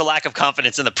belies, of course, a lack of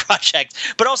confidence in the project,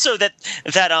 but also that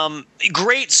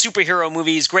great superhero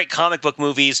movies, great comic book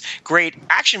movies, great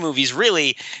action movies,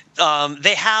 really,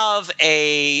 they have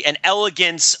an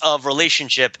elegance of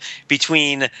relationship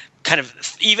between kind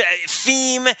of even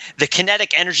theme, the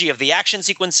kinetic energy of the action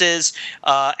sequences,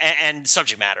 and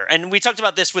subject matter. And we talked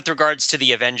about this with regards to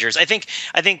the Avengers. I think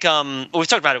we've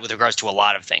talked about it with regards to a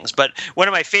lot of things, but one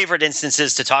of my favorite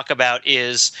instances to talk about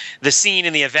is the scene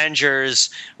in the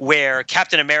Avengers where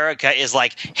Captain America is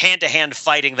like hand-to-hand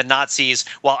fighting the Nazis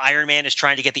while Iron Man is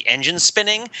trying to get the engines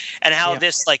spinning, and how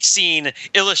this like scene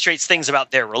illustrates things about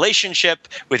their relationship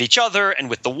with each other and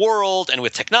with the world and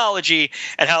with technology,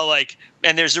 and how like,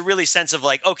 and there's a really sense of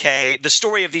like, okay, the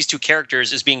story of these two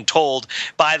characters is being told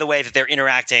by the way that they're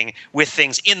interacting with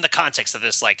things in the context of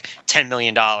this like $10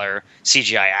 million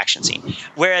CGI action scene.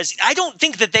 Whereas I don't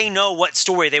think that they know what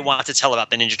story they want to tell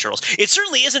about the Ninja Turtles. It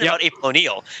certainly isn't about April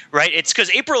O'Neil, right? It's because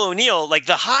April O'Neil, like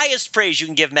the highest praise you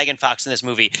can give Megan Fox in this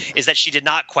movie is that she did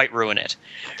not quite ruin it,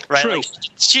 right? True. Like,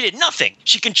 she did nothing.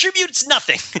 She contributes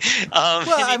nothing. Well,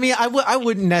 I mean, I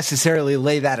wouldn't necessarily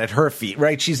lay that at her feet,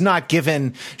 right? She's not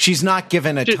given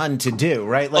a ton to do,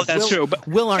 right? Like, that's true. But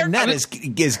Will Arnett is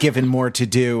given more to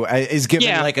do, is given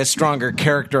like a stronger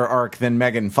character arc than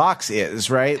Megan Fox is,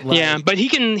 right? Like, but he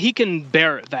can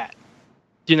bear that.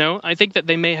 I think that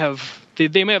they may have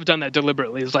done that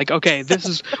deliberately. It's like, okay,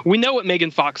 we know what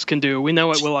Megan Fox can do. We know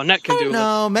what Will Arnett can do.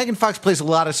 No, Megan Fox plays a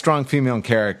lot of strong female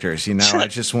characters. I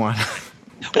just want.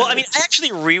 Well, I mean, I actually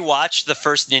rewatched the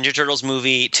first Ninja Turtles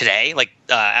movie today, like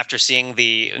after seeing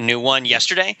the new one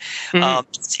yesterday. Mm-hmm.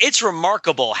 It's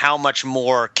remarkable how much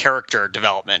more character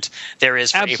development there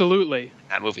is for in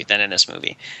that movie than in this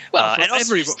movie. Well,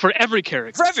 for every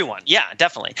character. For everyone, yeah,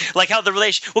 definitely. Like how the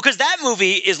relation. Well, because that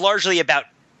movie is largely about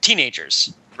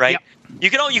teenagers, right? Yep. You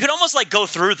can almost like go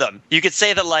through them. You could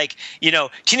say that like,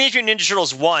 Teenage Mutant Ninja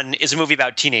Turtles 1 is a movie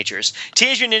about teenagers.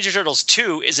 Teenage Mutant Ninja Turtles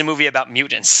 2 is a movie about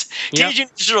mutants. Teenage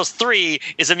Mutant Ninja Turtles 3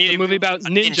 is a movie about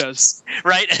ninjas.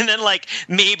 Right? And then like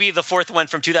maybe the fourth one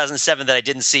from 2007 that I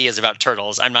didn't see is about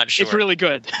turtles. I'm not sure. It's really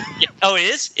good. Yeah. Oh, it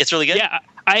is? It's really good? Yeah.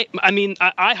 I mean,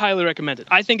 I highly recommend it.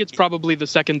 I think it's probably the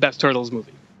second best Turtles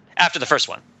movie. After the first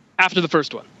one.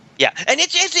 Yeah, and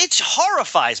it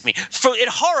horrifies me. It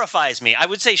horrifies me. I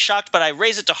would say shocked, but I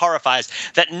raise it to horrifies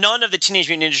that none of the Teenage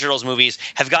Mutant Ninja Turtles movies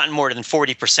have gotten more than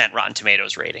 40% Rotten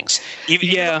Tomatoes ratings.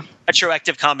 Even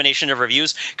retroactive combination of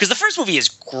reviews, because the first movie is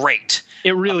great.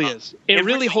 It really is. It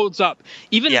really holds up.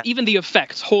 Even the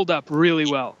effects hold up really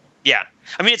well. Yeah,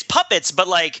 I mean it's puppets, but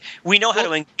like we know how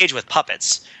to engage with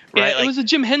puppets. Right? Yeah, it was a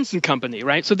Jim Henson company,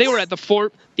 right? So they were at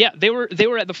the they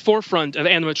were at the forefront of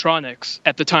animatronics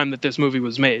at the time that this movie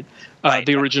was made.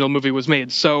 The original movie was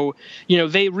made. So,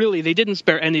 they didn't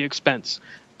spare any expense.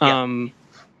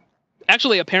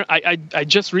 Actually, apparently, I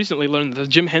just recently learned that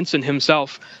Jim Henson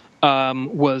himself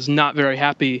was not very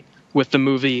happy with the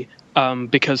movie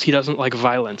because he doesn't like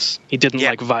violence. He didn't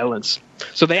like violence.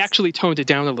 So they actually toned it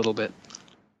down a little bit.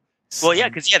 Well, yeah,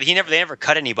 because they never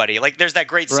cut anybody. Like, there's that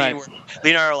great scene where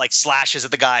Leonardo like slashes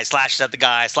at the guy,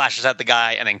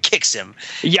 and then kicks him.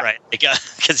 Yeah, right,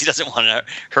 because he doesn't want to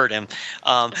hurt him.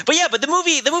 But the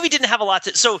movie didn't have a lot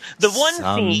to. So the one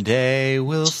someday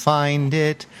we'll find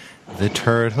it. The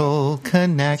turtle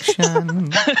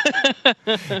connection.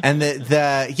 And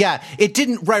it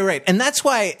didn't, right. And that's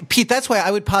why, Pete, I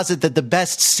would posit that the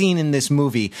best scene in this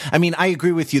movie, I mean, I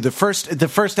agree with you. The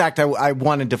first act I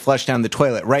wanted to flush down the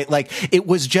toilet, right? Like, it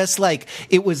was just like,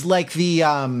 it was like the,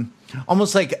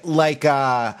 almost like,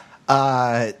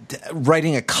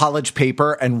 writing a college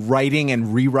paper and writing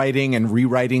and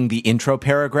rewriting the intro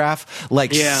paragraph,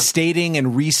 like stating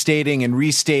and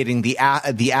restating the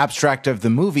abstract of the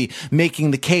movie,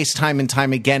 making the case time and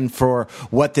time again for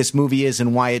what this movie is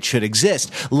and why it should exist.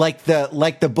 Like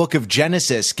the book of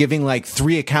Genesis, giving like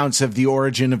 3 accounts of the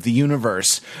origin of the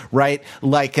universe, right?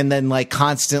 Like, and then like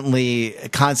constantly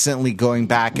going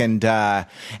back and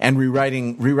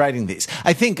rewriting these.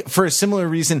 I think for a similar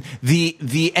reason,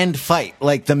 the end fight,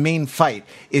 like the main fight,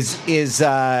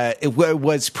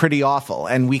 was pretty awful,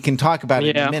 and we can talk about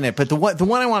it in a minute. But the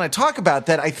one I want to talk about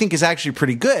that I think is actually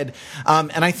pretty good,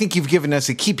 and I think you've given us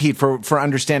a key, Pete, for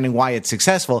understanding why it's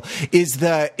successful, is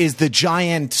the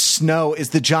giant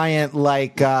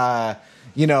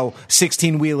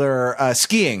 16-wheeler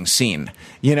skiing scene.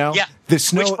 Yeah. The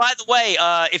snow. Which, by the way,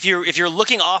 if you're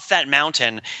looking off that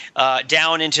mountain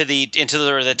down into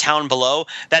the town below,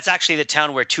 that's actually the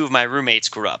town where 2 of my roommates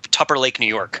grew up, Tupper Lake, New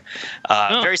York.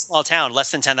 Very small town,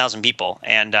 less than 10,000 people,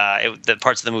 and the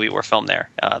parts of the movie were filmed there.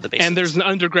 The bases. And there's an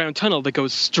underground tunnel that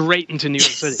goes straight into New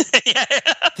York City.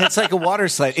 It's like a water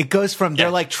slide. It goes from they're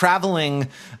like traveling.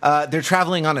 They're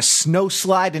traveling on a snow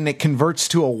slide, and it converts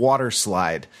to a water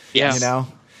slide. Yeah.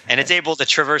 And it's able to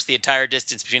traverse the entire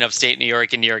distance between upstate New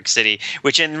York and New York City,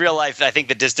 which in real life, I think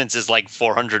the distance is like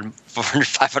 500 miles I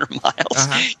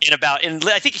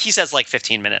think he says like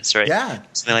 15 minutes, right? Yeah.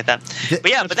 Something like that.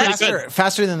 But that's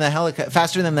faster than the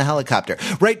helicopter,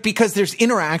 right? Because there's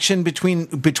interaction between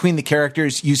the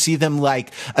characters. You see them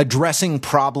like addressing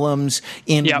problems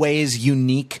in ways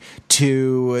unique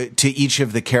to each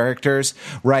of the characters,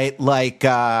 right? Like,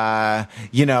 Raphael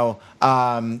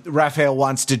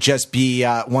wants to just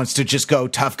go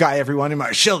tough guy. Everyone,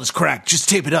 my shield is cracked. Just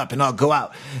tape it up and I'll go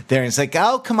out there. And it's like,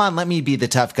 oh, come on, let me be the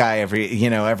tough guy every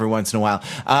once in a while.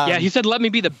 He said, let me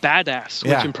be the badass,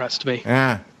 which impressed me.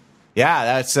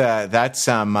 That's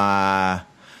some,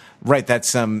 right. That's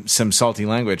some salty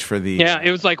language for the. Yeah. It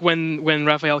was like when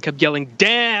Raphael kept yelling,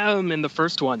 damn, in the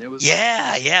first one. It was.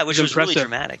 Which was really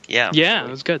dramatic. Yeah. Yeah. It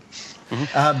was good.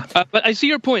 Mm-hmm. But I see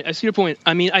your point.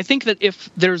 I mean, I think that if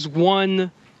there's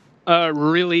one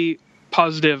really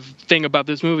positive thing about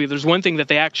this movie, there's one thing that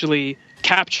they actually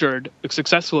captured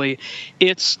successfully.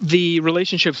 It's the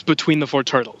relationships between the 4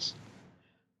 turtles.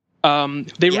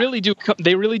 They really do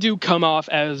come off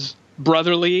as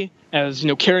brotherly, as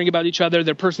caring about each other.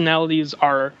 Their personalities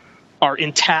are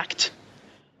intact.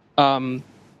 So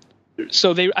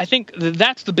I think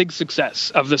that's the big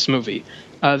success of this movie.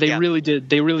 They really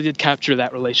did capture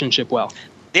that relationship well.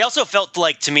 They also felt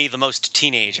like, to me, the most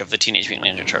teenage of the Teenage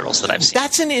Mutant Ninja Turtles that I've seen.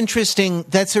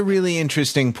 That's a really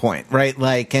interesting point, right?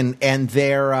 Like, and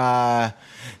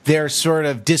their sort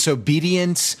of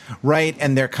disobedience, right,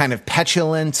 and their kind of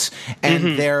petulance,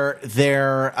 and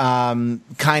their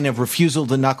kind of refusal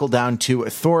to knuckle down to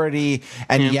authority,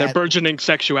 and yet their burgeoning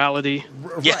sexuality,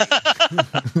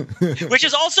 which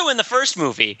is also in the first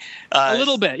movie. A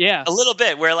little bit,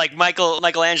 where like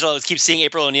Michelangelo keeps seeing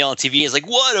April O'Neil on TV. He's like,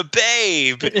 "What a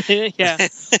babe!" yeah.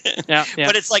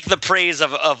 But it's like the praise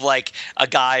of like a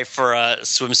guy for a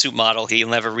swimsuit model he'll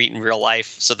never meet in real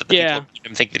life, so that the people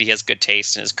think that he has good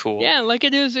taste and is cool. Yeah, like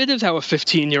it is how a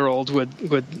 15-year-old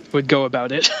would go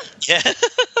about it. Yeah.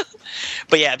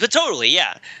 but totally,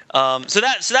 yeah. So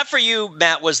that for you,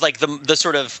 Matt, was like the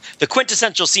sort of the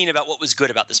quintessential scene about what was good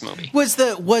about this movie. Was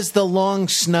the long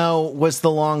snow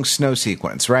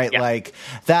sequence, right? Yeah. Like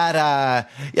that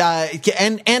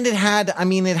and it had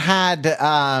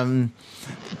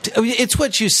it's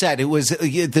what you said. It was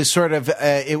sort of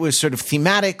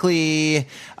thematically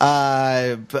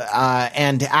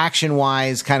and action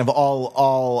wise, kind of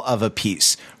all of a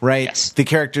piece, right? Yes. The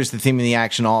characters, the theme, and the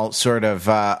action all sort of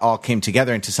all came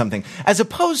together into something, as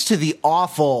opposed to the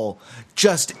awful,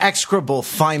 just execrable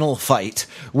final fight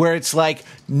where it's like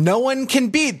no one can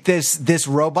beat this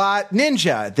robot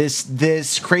ninja,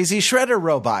 this crazy shredder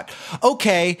robot.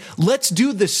 Okay, let's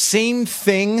do the same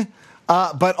thing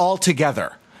but all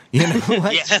together. You know,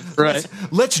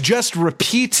 let's just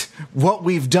repeat what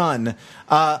we've done,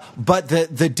 but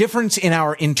the difference in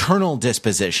our internal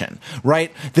disposition,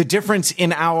 right? The difference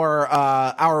in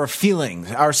our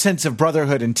feelings, our sense of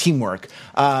brotherhood and teamwork,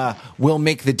 will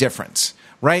make the difference,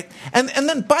 right? And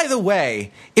then, by the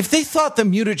way, if they thought the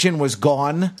mutagen was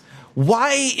gone,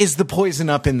 why is the poison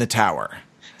up in the tower?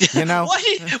 You know?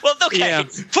 Well, okay.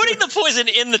 Putting the poison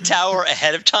in the tower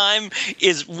ahead of time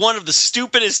is one of the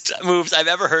stupidest moves I've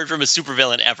ever heard from a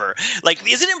supervillain ever. Like,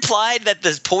 is it implied that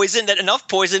that enough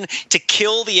poison to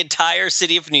kill the entire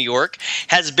city of New York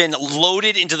has been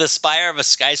loaded into the spire of a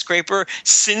skyscraper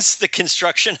since the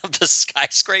construction of the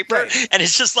skyscraper? Right. And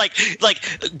it's just like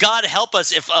God help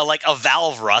us if a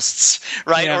valve rusts,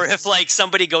 right? Yeah. Or if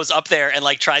somebody goes up there and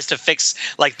tries to fix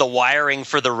the wiring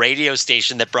for the radio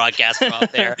station that broadcasts from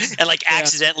up there. And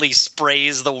accidentally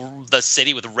sprays the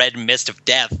city with red mist of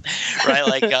death, right?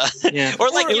 Or God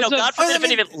forbid if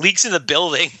any of it leaks in the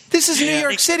building. This is New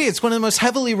York City. It's one of the most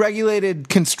heavily regulated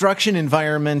construction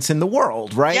environments in the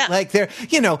world, right? Yeah.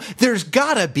 There's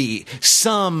gotta be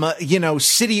some,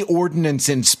 city ordinance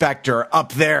inspector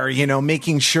up there,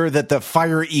 making sure that the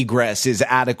fire egress is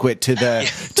adequate to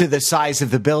the size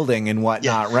of the building and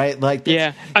whatnot, right?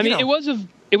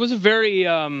 It was a very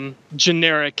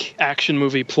generic action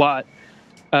movie plot,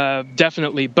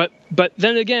 definitely. But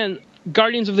then again,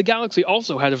 Guardians of the Galaxy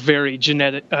also had a very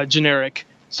generic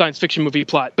science fiction movie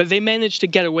plot. But they managed to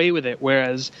get away with it,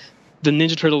 whereas the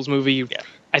Ninja Turtles movie,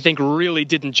 I think, really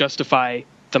didn't justify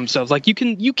themselves.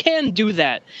 You can do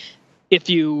that if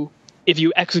you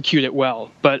execute it well,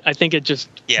 but I think it just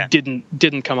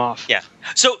didn't come off. Yeah.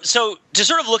 So to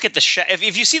sort of look at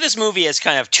if you see this movie as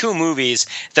kind of two movies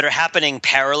that are happening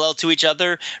parallel to each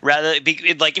other,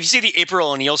 if you see the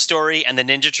April O'Neil story and the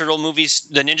Ninja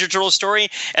Turtle story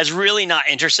as really not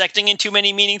intersecting in too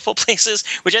many meaningful places,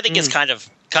 which I think is kind of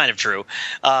true,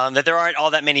 that there aren't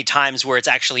all that many times where it's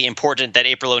actually important that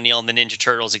April O'Neil and the Ninja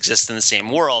Turtles exist in the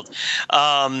same world,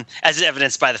 as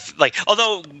evidenced by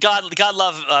although God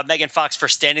love Megan Fox for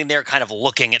standing there kind of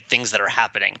looking at things that are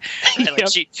happening. Yep.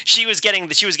 She was getting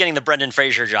the Brendan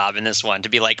Fraser job in this one to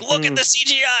be look at the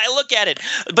CGI, look at it.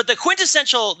 But the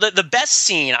quintessential, the best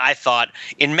scene I thought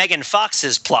in Megan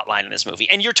Fox's plotline in this movie,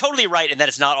 and you're totally right in that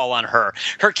it's not all on her.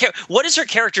 What is her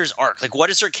character's arc? What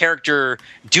is her character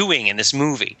doing in this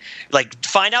movie?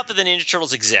 Find out that the Ninja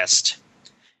Turtles exist,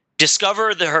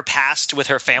 discover her past with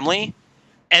her family,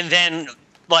 and then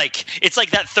it's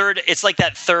like that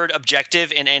third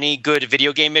objective in any good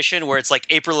video game mission where it's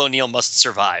April O'Neil must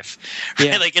survive. Right?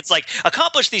 Yeah. It's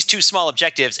accomplish these two small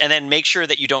objectives and then make sure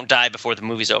that you don't die before the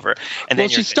movie's over. And then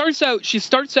she starts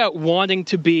out wanting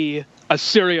to be a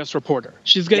serious reporter.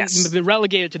 She's been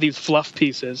relegated to these fluff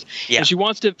pieces, and she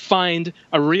wants to find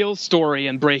a real story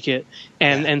and break it,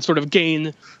 and sort of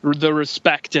gain the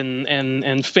respect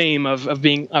and fame of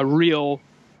being a real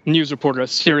news reporter, a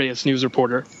serious news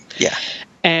reporter. Yeah.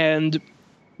 And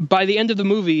by the end of the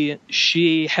movie,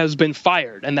 she has been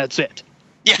fired, and that's it.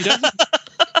 Yeah.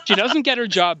 She doesn't get her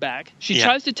job back. She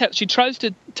tries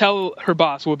to tell her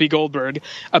boss, Whoopi Goldberg,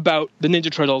 about the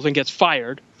Ninja Turtles and gets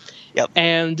fired. Yep.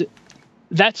 And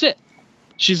that's it.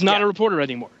 She's not a reporter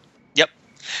anymore. Yep.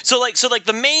 So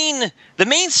the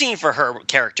main scene for her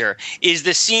character is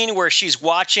the scene where she's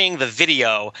watching the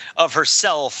video of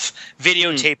herself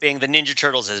videotaping the Ninja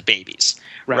Turtles as babies.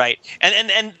 Right.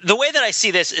 And the way that I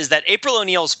see this is that April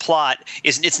O'Neil's plot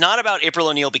it's not about April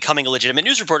O'Neil becoming a legitimate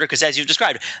news reporter, because as you've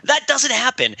described, that doesn't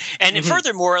happen. And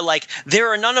furthermore,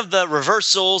 there are none of the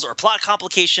reversals or plot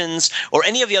complications or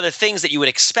any of the other things that you would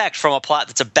expect from a plot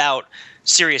that's about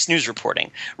serious news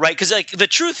reporting, right? Because the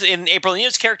truth in April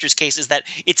O'Neil's character's case is that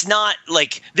it's not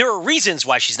there are reasons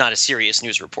why she's not a serious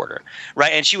news reporter,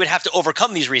 right? And she would have to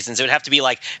overcome these reasons. It would have to be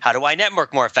how do I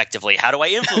network more effectively? How do I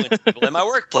influence people in my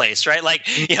workplace, right? What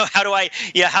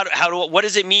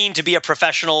does it mean to be a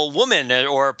professional woman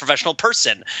or a professional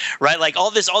person, right? All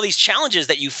these challenges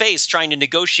that you face trying to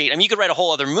negotiate. I mean, you could write a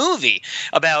whole other movie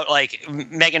about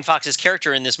Megan Fox's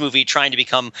character in this movie trying to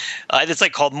become it's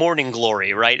called Morning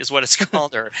Glory, right? Is what it's called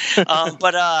her.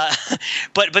 But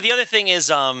the other thing is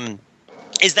that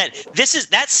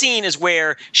scene is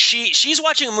where she's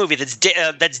watching a movie that's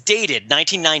dated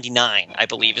 1999, I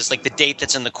believe, is the date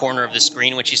that's in the corner of the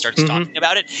screen when she starts talking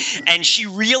about it, and she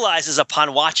realizes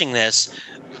upon watching this,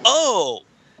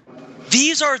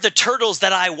 these are the turtles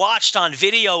that I watched on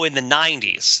video in the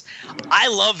 90s. I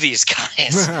love these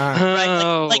guys.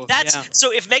 Right?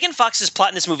 So if Megan Fox's plot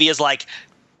in this movie is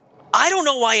I don't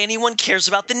know why anyone cares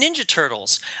about the Ninja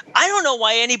Turtles. I don't know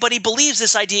why anybody believes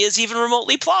this idea is even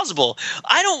remotely plausible.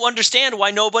 I don't understand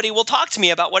why nobody will talk to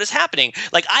me about what is happening.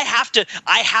 Like, I have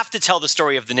to tell the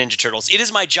story of the Ninja Turtles. It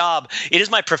is my job. It is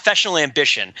my professional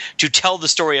ambition to tell the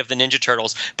story of the Ninja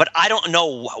Turtles, but I don't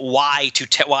know why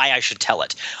I should tell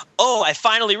it. Oh, I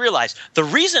finally realized the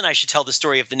reason I should tell the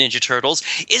story of the Ninja Turtles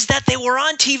is that they were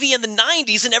on TV in the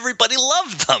 90s and everybody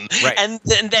loved them. Right. And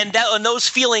those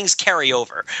feelings carry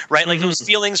over, right? Like those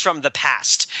feelings from the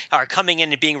past are coming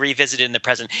in and being revisited in the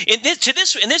present. In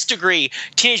this degree,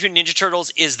 Teenage Mutant Ninja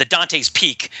Turtles is the Dante's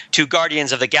Peak to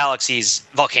Guardians of the Galaxy's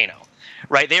Volcano.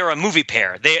 Right, they are a movie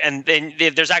pair.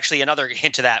 There's actually another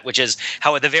hint to that, which is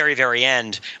how at the very, very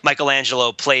end,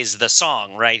 Michelangelo plays the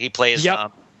song. Right, he plays.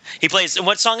 Yep. He plays.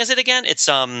 What song is it again? It's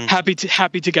Happy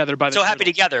Together by the So Happy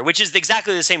Together, which is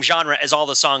exactly the same genre as all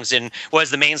the songs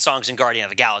the main songs in Guardians of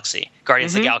the Galaxy on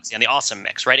the Awesome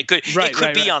Mix, right? It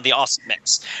could be on the Awesome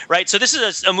Mix, right? So this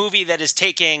is a movie that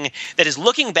is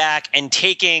looking back and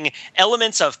taking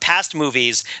elements of past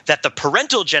movies that the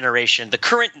parental generation, the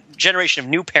current generation of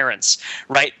new parents,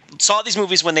 right, saw these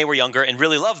movies when they were younger and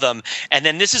really loved them, and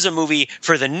then this is a movie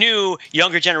for the new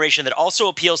younger generation that also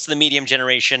appeals to the medium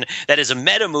generation, that is a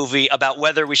meta movie about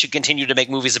whether we should continue to make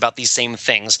movies about these same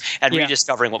things and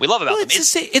rediscovering what we love about them.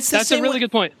 That's a really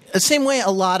good point. The same way a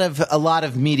lot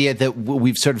of media that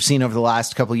we've sort of seen over the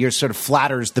last couple of years sort of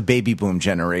flatters the baby boom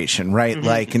generation, right?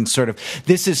 Like, and sort of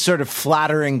this is sort of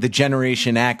flattering the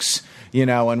Generation X, you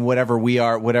know, and whatever we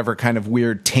are, whatever kind of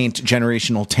weird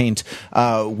generational taint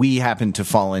we happen to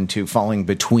falling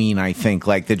between, I think,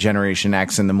 like the Generation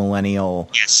X and the millennial,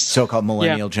 so-called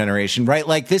millennial generation, right?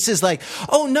 Like, this is like,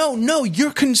 oh, no,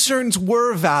 your concerns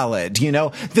were valid, you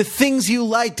know? The things you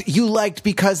liked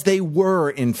because they were,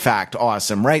 in fact,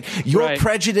 awesome, right? Your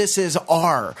prejudices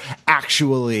are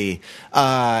actually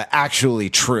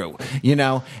true, you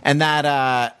know? And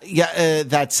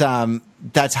that's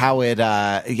how it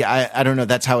I don't know,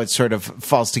 that's how it sort of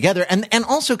falls together, and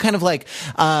also kind of like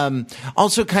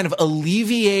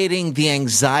alleviating the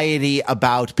anxiety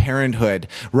about parenthood,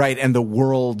 right, and the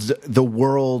world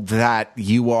that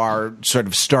you are sort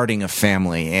of starting a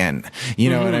family in, you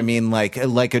know what I mean, like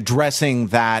addressing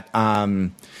that,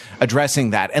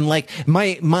 and like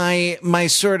my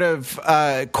sort of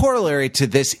corollary to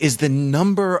this is the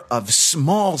number of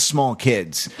small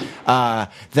kids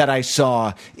that I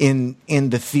saw in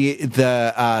the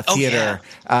theater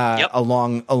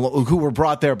along who were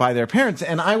brought there by their parents,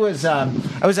 and I was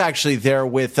actually there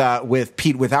with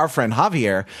Pete, with our friend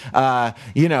Javier,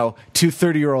 you know, two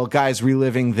 30-year-old guys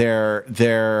reliving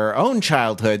their own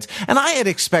childhoods, and I had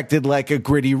expected like a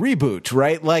gritty reboot,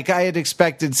 right? Like, I had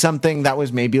expected something that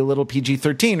was maybe a little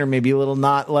PG-13 or maybe a little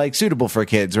not like suitable for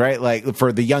kids, right? Like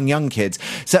for the young kids.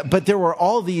 So, but there were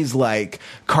all these like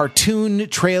cartoon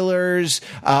trailers,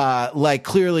 like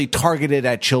clearly targeted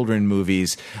at children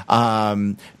movies,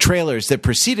 trailers that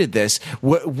preceded this,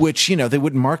 which, you know, they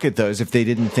wouldn't market those if they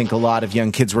didn't think a lot of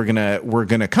young kids were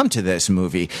gonna come to this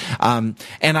movie. And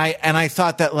I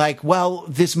thought that, like, well,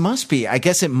 this must be, I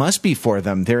guess it must be for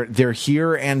them. They're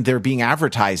here and they're being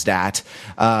advertised at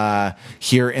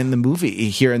here in the movie,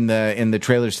 here in the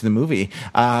trailers to the movie.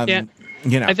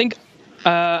 You know, I think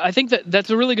that's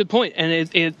a really good point, and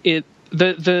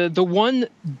the one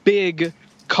big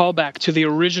callback to the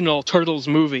original Turtles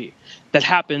movie that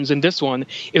happens in this one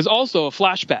is also a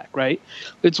flashback, right?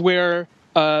 It's where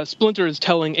Splinter is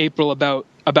telling April about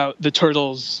the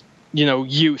Turtles, you know,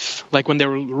 youth, like when they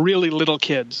were really little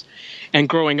kids and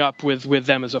growing up with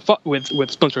them as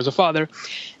with Splinter as a father,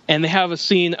 and they have a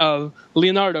scene of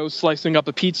Leonardo slicing up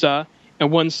a pizza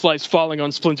and one slice falling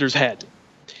on Splinter's head.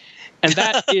 And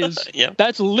that is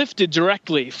that's lifted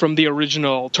directly from the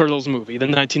original Turtles movie, the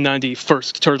 1990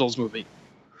 first Turtles movie.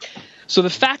 So the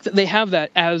fact that they have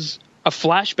that as a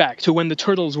flashback to when the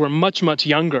Turtles were much, much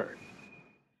younger,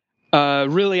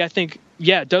 really, I think,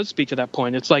 it does speak to that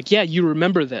point. It's like, you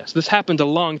remember this. This happened a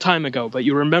long time ago, but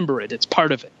you remember it. It's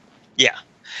part of it. Yeah.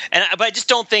 But I just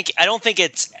don't think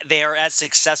they are as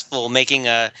successful making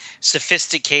a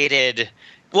sophisticated.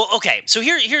 Well, okay. So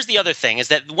here's the other thing, is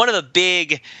that one of the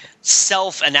big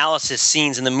self-analysis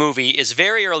scenes in the movie is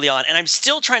very early on, and I'm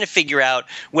still trying to figure out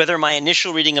whether my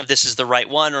initial reading of this is the right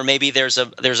one, or maybe there's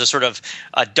a sort of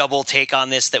a double take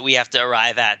on this that we have to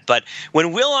arrive at. But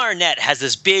when Will Arnett has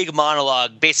this big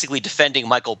monologue basically defending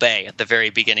Michael Bay at the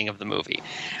very beginning of the movie,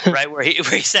 right, where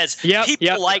he says,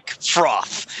 people like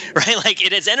froth, right? Like,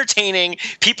 it is entertaining.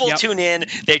 People tune in.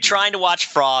 They're trying to watch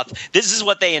froth. This is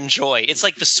what they enjoy. It's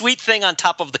like the sweet thing on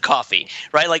top of the coffee,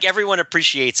 right? Like, everyone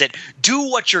appreciates it. Do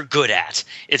what you're good at,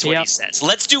 is what he says.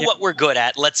 Let's do what we're good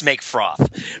at. Let's make froth,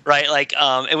 right? Like,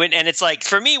 and it's like,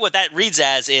 for me, what that reads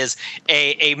as is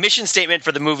a mission statement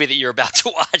for the movie that you're about to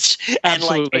watch, and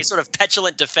like a sort of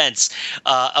petulant defense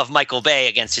of Michael Bay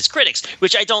against his critics,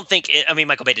 which I don't think.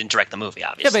 Michael Bay didn't direct the movie,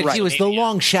 obviously. Yeah, but he was the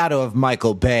long shadow of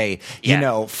Michael Bay. You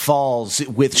know, falls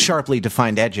with sharply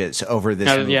defined edges over this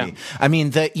movie. Yeah. I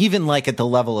mean, even like at the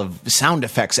level of sound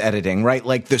effects editing, right?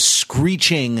 Like the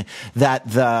screeching that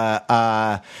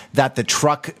the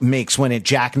truck makes when it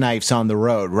jackknifes on the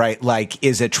road, right? Like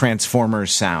is a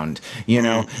Transformers sound. You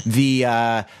know,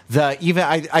 I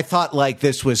thought like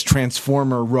this was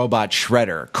Transformer Robot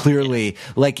Shredder. Clearly,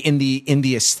 like in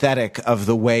the aesthetic of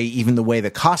the way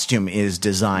the costume is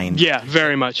designed. Yeah,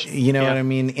 very much. You know what I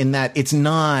mean? In that it's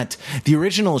not the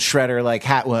original Shredder, like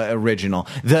original.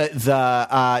 The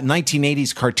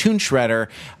 1980s cartoon Shredder,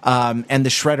 and the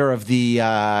Shredder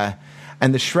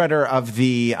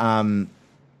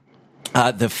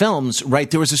of the films,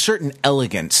 right? There was a certain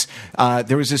elegance.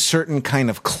 There was a certain kind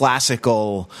of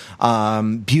classical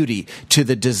beauty to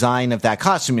the design of that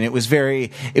costume, and it was very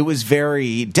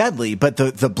deadly. But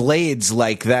the blades,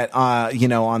 like that,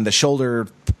 on the shoulder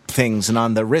things and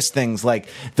on the wrist things, like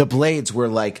the blades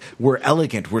were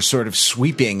elegant, were sort of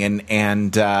sweeping,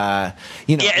 and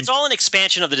it's all an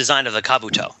expansion of the design of the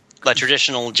kabuto. The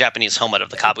traditional Japanese helmet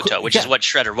of the kabuto, which is what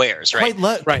Shredder wears, right?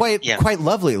 Quite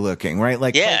lovely looking, right?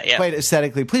 Like quite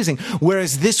aesthetically pleasing.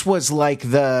 Whereas this was like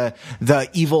the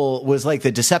evil was like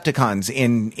the Decepticons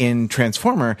in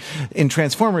Transformer. In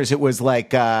Transformers, it was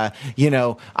like I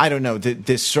don't know,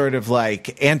 this sort of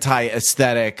like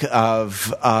anti-aesthetic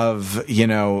of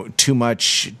too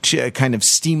much kind of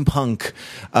steampunk.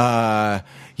 I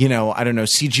don't know,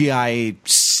 CGI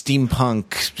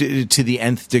steampunk to the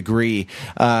nth degree,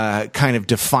 kind of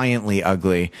defiantly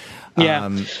ugly. Yeah,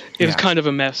 it was kind of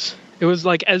a mess. It was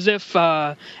like as if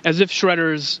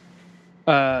Shredder's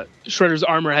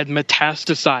armor had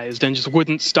metastasized and just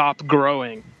wouldn't stop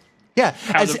growing. Yeah,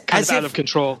 out of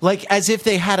control. Like as if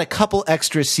they had a couple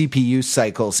extra CPU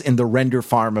cycles in the render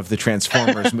farm of the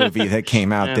Transformers movie that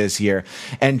came out this year,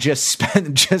 and just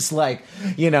spent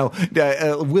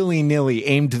willy-nilly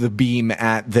aimed the beam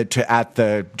at the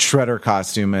Shredder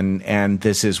costume, and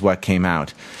this is what came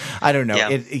out. I don't know.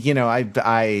 Yeah.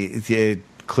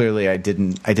 Clearly, I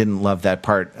didn't love that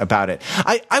part about it.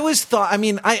 I was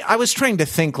trying to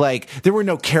think like there were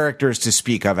no characters to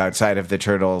speak of outside of the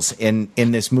Turtles in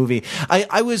this movie.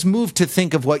 I was moved to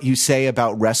think of what you say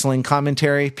about wrestling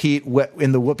commentary, Pete,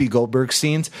 in the Whoopi Goldberg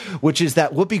scenes, which is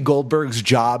that Whoopi Goldberg's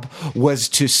job was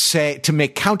to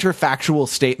make counterfactual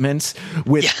statements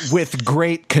with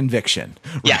great conviction.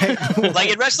 Right? Yeah, like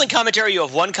in wrestling commentary, you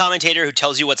have one commentator who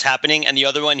tells you what's happening, and the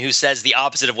other one who says the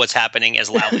opposite of what's happening as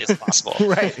loudly as possible.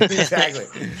 Right. Exactly.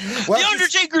 The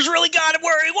Undertaker's really got him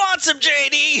where he wants him,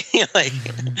 JD. Like,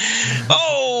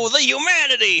 oh, the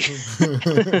humanity,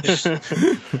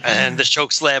 and the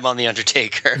choke slam on the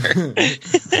Undertaker.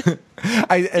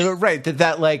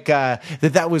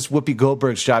 That was Whoopi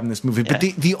Goldberg's job in this movie. But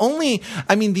the only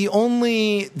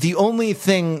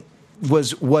thing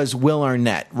was Will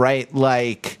Arnett, right?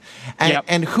 Like,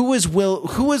 and who was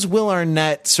Will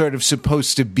Arnett sort of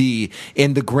supposed to be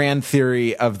in the grand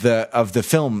theory of the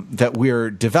film that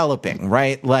we're developing,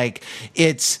 right? Like,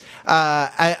 it's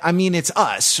it's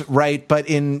us, right? But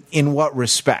in what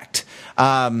respect?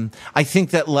 I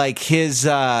think that like his,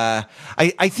 I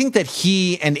think that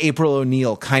he and April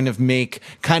O'Neil kind of make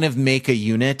a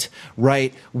unit,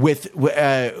 right?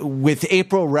 With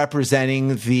April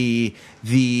representing the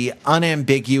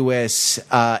unambiguous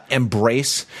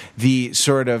embrace, the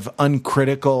sort of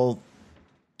uncritical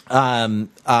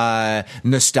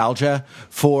nostalgia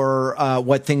for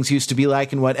what things used to be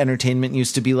like and what entertainment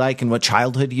used to be like and what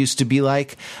childhood used to be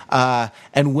like,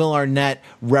 and Will Arnett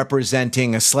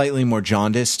representing a slightly more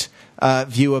jaundiced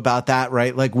view about that,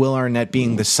 right? Like Will Arnett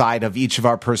being the side of each of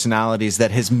our personalities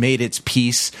that has made its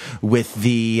peace with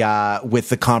the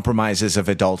compromises of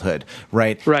adulthood,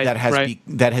 right? Right.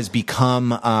 That has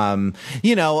become a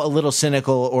little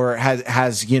cynical, or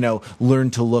has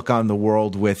learned to look on the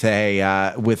world with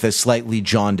a slightly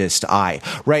jaundiced eye,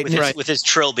 right? With his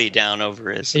trilby down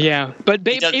over his but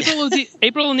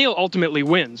April O'Neil ultimately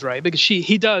wins, right? Because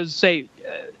he does say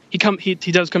he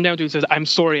does come down to it and says, "I'm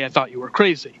sorry, I thought you were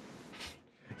crazy."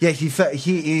 Yeah,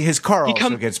 his car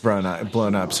also gets blown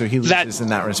up, so he loses in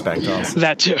that respect also.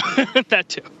 That too. That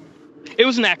too. It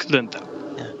was an accident, though.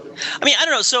 I mean, I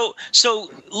don't know.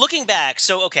 So looking back,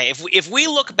 okay, if we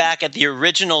look back at the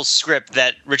original script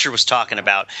that Richard was talking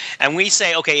about, and we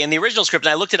say, okay, in the original script,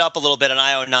 and I looked it up a little bit on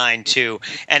IO9 too,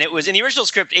 and it was in the original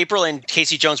script, April and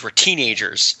Casey Jones were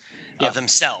teenagers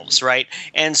themselves, right?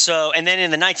 And then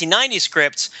in the 1990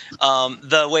 script,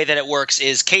 the way that it works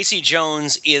is Casey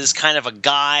Jones is kind of a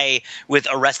guy with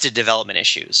Arrested Development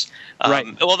issues. Right.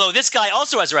 Although this guy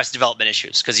also has Arrested Development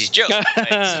issues because he's Joe. Right?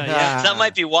 So that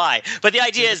might be why. But the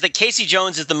idea is that Casey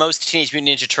Jones is the most Teenage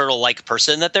Mutant Ninja Turtle-like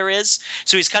person that there is.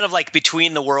 So he's kind of like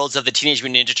between the worlds of the Teenage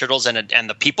Mutant Ninja Turtles and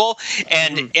the people.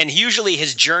 And usually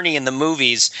his journey in the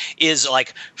movies is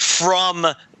like from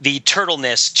the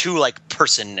turtleness to like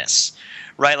personness.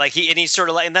 Right, like he's sort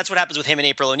of like, and that's what happens with him and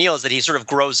April O'Neil is that he sort of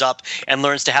grows up and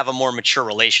learns to have a more mature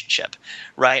relationship,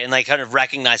 right, and like kind of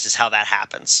recognizes how that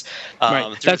happens.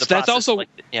 Right, that's also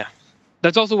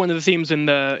that's also one of the themes in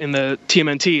the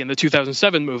TMNT in the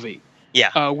 2007 movie.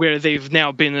 Yeah, where they've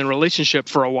now been in a relationship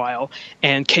for a while,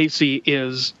 and Casey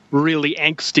is really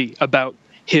angsty about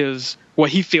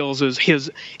what he feels is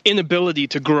his inability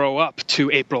to grow up to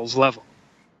April's level.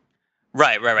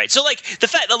 Right. So, like, the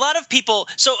fact a lot of people.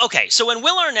 So when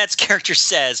Will Arnett's character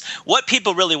says what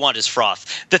people really want is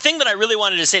froth, the thing that I really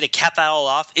wanted to say to cap that all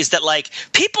off is that, like,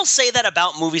 people say that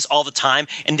about movies all the time,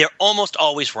 and they're almost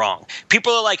always wrong.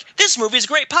 People are like, this movie is a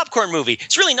great popcorn movie.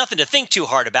 It's really nothing to think too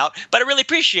hard about, but I really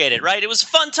appreciate it, right? It was a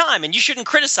fun time, and you shouldn't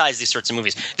criticize these sorts of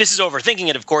movies. This is overthinking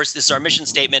it, of course. This is our mission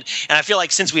statement, and I feel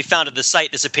like since we founded the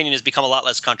site, this opinion has become a lot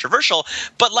less controversial.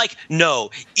 But, like,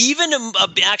 no, even an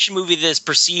action movie that is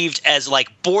perceived as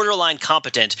like borderline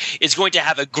competent is going to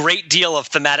have a great deal of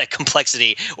thematic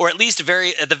complexity, or at least at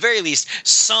the very least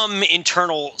some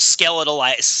internal skeletal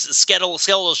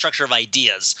structure of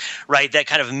ideas, right, that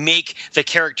kind of make the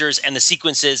characters and the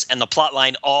sequences and the plot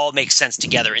line all make sense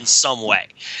together in some way.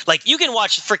 Like, you can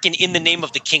watch freaking In the Name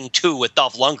of the King 2 with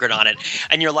Dolph Lundgren on it,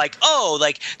 and you're like, oh,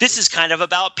 like, this is kind of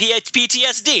about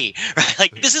PTSD, right?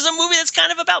 Like, this is a movie that's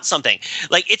kind of about something.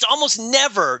 Like, it's almost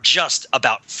never just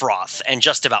about froth and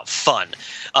just about fun.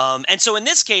 And so in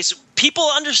this case, people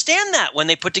understand that when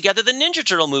they put together the Ninja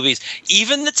Turtle movies,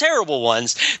 even the terrible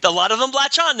ones. A lot of them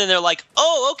latch on and they're like,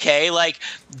 oh, okay, like,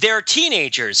 they're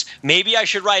teenagers. Maybe I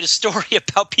should write a story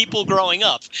about people growing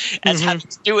up as having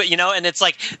to do it, you know? And it's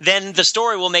like, then the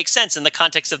story will make sense in the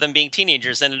context of them being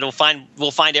teenagers, and we'll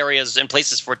find areas and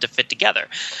places for it to fit together.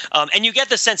 And you get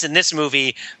the sense in this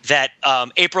movie that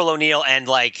April O'Neil and,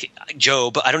 like,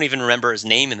 Job, I don't even remember his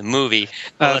name in the movie.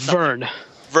 Vern.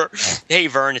 Hey,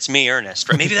 Vern, it's me, Ernest.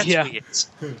 Right? Maybe that's who he is.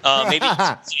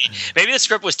 Maybe the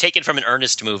script was taken from an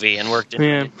Ernest movie and worked in.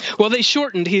 Yeah. Well, they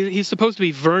shortened. He's supposed to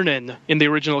be Vernon in the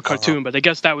original cartoon, but I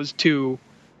guess that was too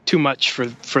much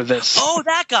for this. Oh,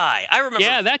 that guy. I remember.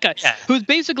 Yeah, that guy. Yeah. Who's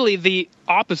basically the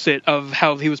opposite of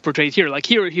how he was portrayed here. Like,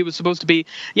 here he was supposed to be,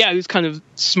 he was kind of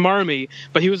smarmy,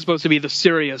 but he was supposed to be the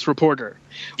serious reporter.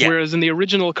 Yeah. Whereas in the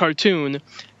original cartoon,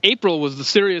 April was the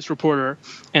serious reporter,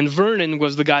 and Vernon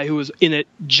was the guy who was in it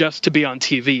just to be on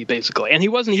TV, basically. And he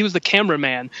was the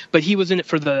cameraman, but he was in it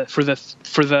for the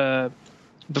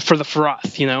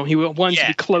froth, you know. He wanted to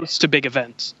be close to big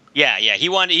events. Yeah. He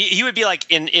would be like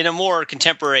in a more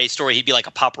contemporary story. He'd be like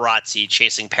a paparazzi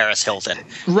chasing Paris Hilton.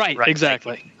 Right.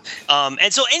 Exactly.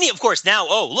 And so of course now,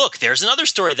 look, there's another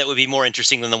story that would be more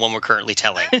interesting than the one we're currently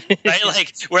telling, right?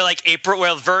 Like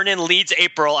where Vernon leads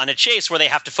April on a chase where they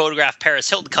have to photograph Paris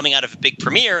Hilton coming out of a big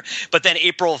premiere, but then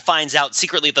April finds out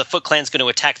secretly the Foot Clan's going to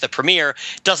attack the premiere,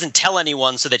 doesn't tell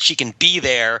anyone so that she can be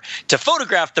there to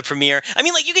photograph the premiere. I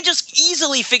mean, like, you can just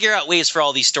easily figure out ways for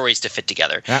all these stories to fit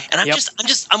together. Yep. And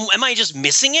am I just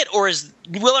missing it, or is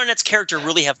Will Arnett's character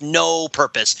really have no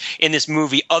purpose in this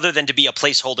movie other than to be a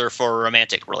placeholder for a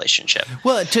romantic relationship?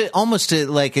 Well,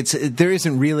 there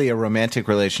isn't really a romantic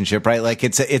relationship, right? Like,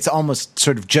 it's almost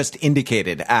sort of just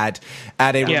indicated at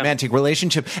a romantic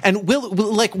relationship. And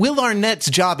Will Arnett's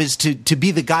job is to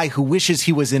be the guy who wishes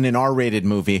he was in an R-rated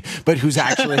movie, but who's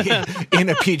actually in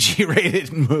a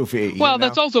PG-rated movie. Well,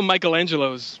 that's also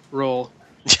Michelangelo's role.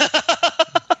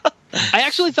 I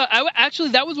actually thought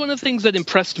that was one of the things that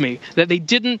impressed me, that they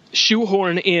didn't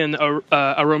shoehorn in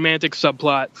a romantic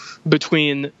subplot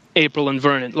between April and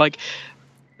Vernon. Like,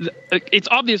 it's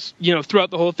obvious, you know, throughout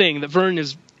the whole thing that Vernon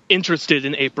is interested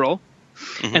in April,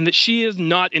 and that she is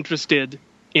not interested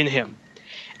in him.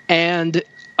 And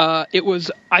it was,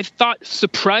 I thought,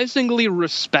 surprisingly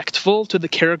respectful to the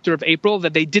character of April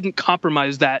that they didn't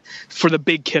compromise that for the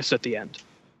big kiss at the end.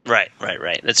 Right.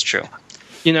 That's true.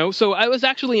 You know, so I was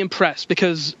actually impressed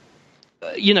because,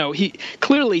 you know, he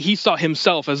clearly saw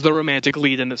himself as the romantic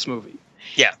lead in this movie.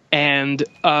 Yeah. And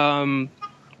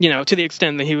to the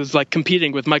extent that he was like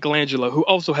competing with Michelangelo, who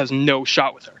also has no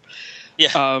shot with her.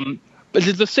 Yeah. But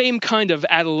it's the same kind of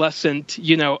adolescent,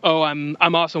 oh, I'm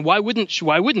awesome. Why wouldn't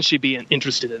she be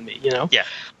interested in me? Yeah.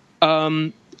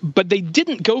 But they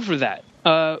didn't go for that,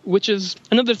 which is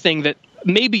another thing that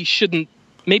maybe shouldn't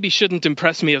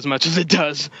impress me as much as it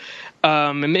does.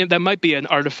 And that might be an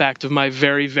artifact of my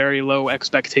very, very low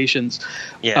expectations.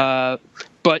 Yeah.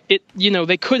 But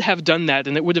they could have done that,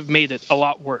 and it would have made it a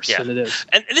lot worse than it is.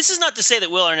 And this is not to say that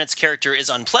Will Arnett's character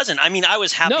is unpleasant. I mean, I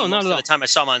was happy most of the time I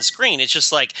saw him on screen. It's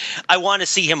just like I want to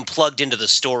see him plugged into the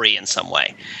story in some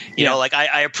way. You know, like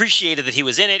I appreciated that he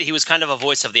was in it. He was kind of a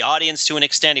voice of the audience to an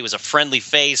extent. He was a friendly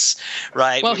face,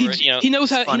 right? Well, he knows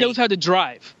how to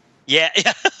drive. Yeah.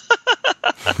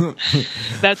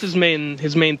 That's his main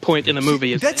point in the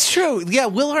movie. That's true. Yeah,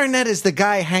 Will Arnett is the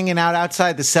guy hanging out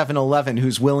outside the 7-Eleven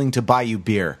who's willing to buy you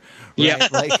beer. Right? Yeah,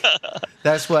 like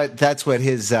that's what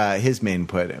his main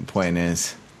point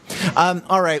is.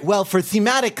 All right. Well, for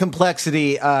thematic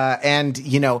complexity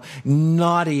and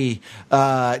naughty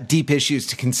deep issues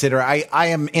to consider, I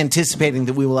am anticipating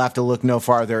that we will have to look no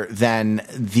farther than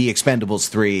The Expendables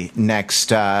 3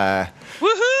 next.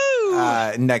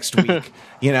 Next week.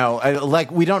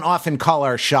 Like we don't often call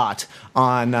our shot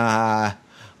on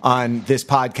this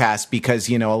podcast because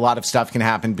a lot of stuff can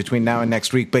happen between now and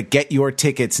next week. But get your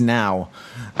tickets now.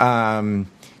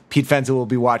 Pete Fenza will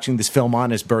be watching this film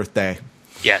on his birthday.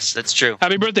 Yes, that's true.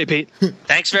 Happy birthday, Pete!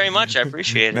 Thanks very much. I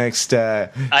appreciate it.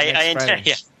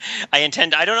 I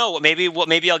intend. I don't know.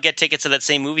 Maybe I'll get tickets to that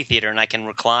same movie theater and I can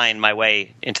recline my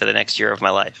way into the next year of my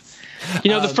life.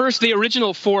 The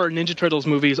original 4 Ninja Turtles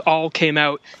movies all came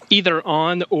out either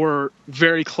on or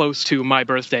very close to my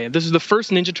birthday. And this is the first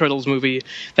Ninja Turtles movie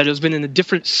that has been in a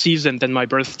different season than my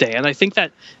birthday. And I think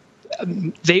that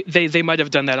they might have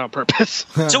done that on purpose.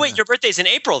 So wait, your birthday's in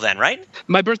April then, right?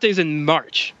 My birthday's in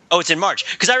March. Oh, it's in March.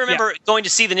 Because I remember going to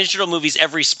see the Ninja Turtle movies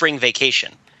every spring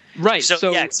vacation. Right.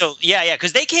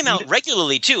 Because they came out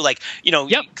regularly too. Like,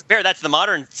 compare that to the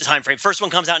modern time frame. First one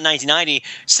comes out in 1990.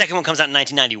 Second one comes out in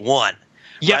 1991.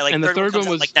 Yeah, right? Like, and the third one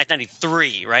was like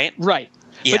 1993, right? Right.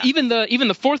 Yeah. But even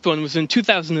the fourth one was in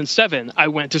 2007. I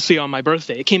went to see on my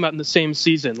birthday. It came out in the same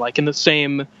season, like in the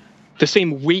same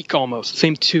week almost,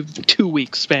 same two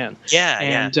week span.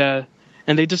 Yeah.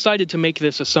 And they decided to make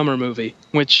this a summer movie,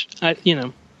 which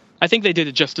I think they did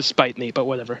it just to spite me, but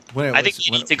whatever. I think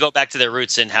you need to go back to their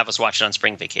roots and have us watch it on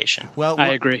spring vacation. Well, I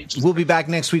agree. We'll be back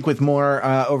next week with more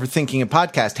Overthinking a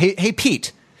Podcast. Hey,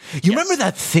 Pete, you remember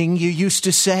that thing you used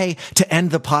to say to end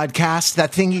the podcast?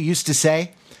 That thing you used to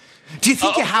say? Do you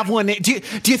think you have one? Do you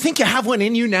think you have one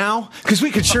in you now? Because we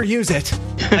could sure use it.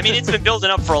 I mean, it's been building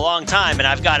up for a long time, and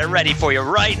I've got it ready for you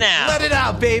right now. Let it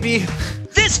out, baby.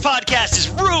 This podcast is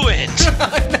ruined.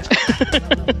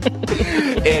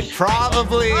 It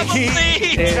probably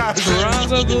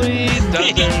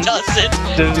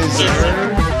doesn't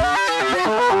deserve.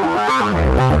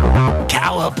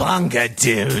 Cowabunga,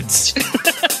 dudes.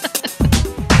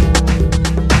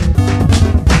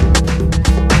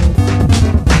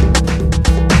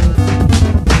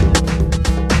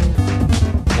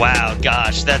 Wow,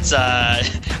 gosh, that's I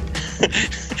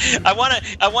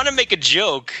want to make a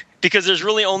joke because there's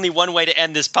really only one way to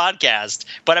end this podcast,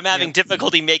 but I'm having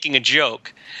difficulty making a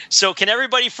joke. So can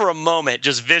everybody for a moment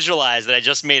just visualize that I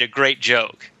just made a great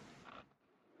joke?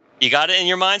 You got it in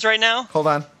your minds right now? Hold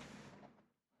on.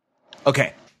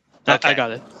 Okay. I got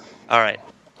it. All right.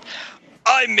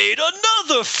 I made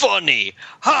another funny.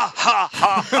 Ha ha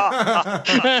ha ha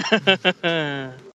ha.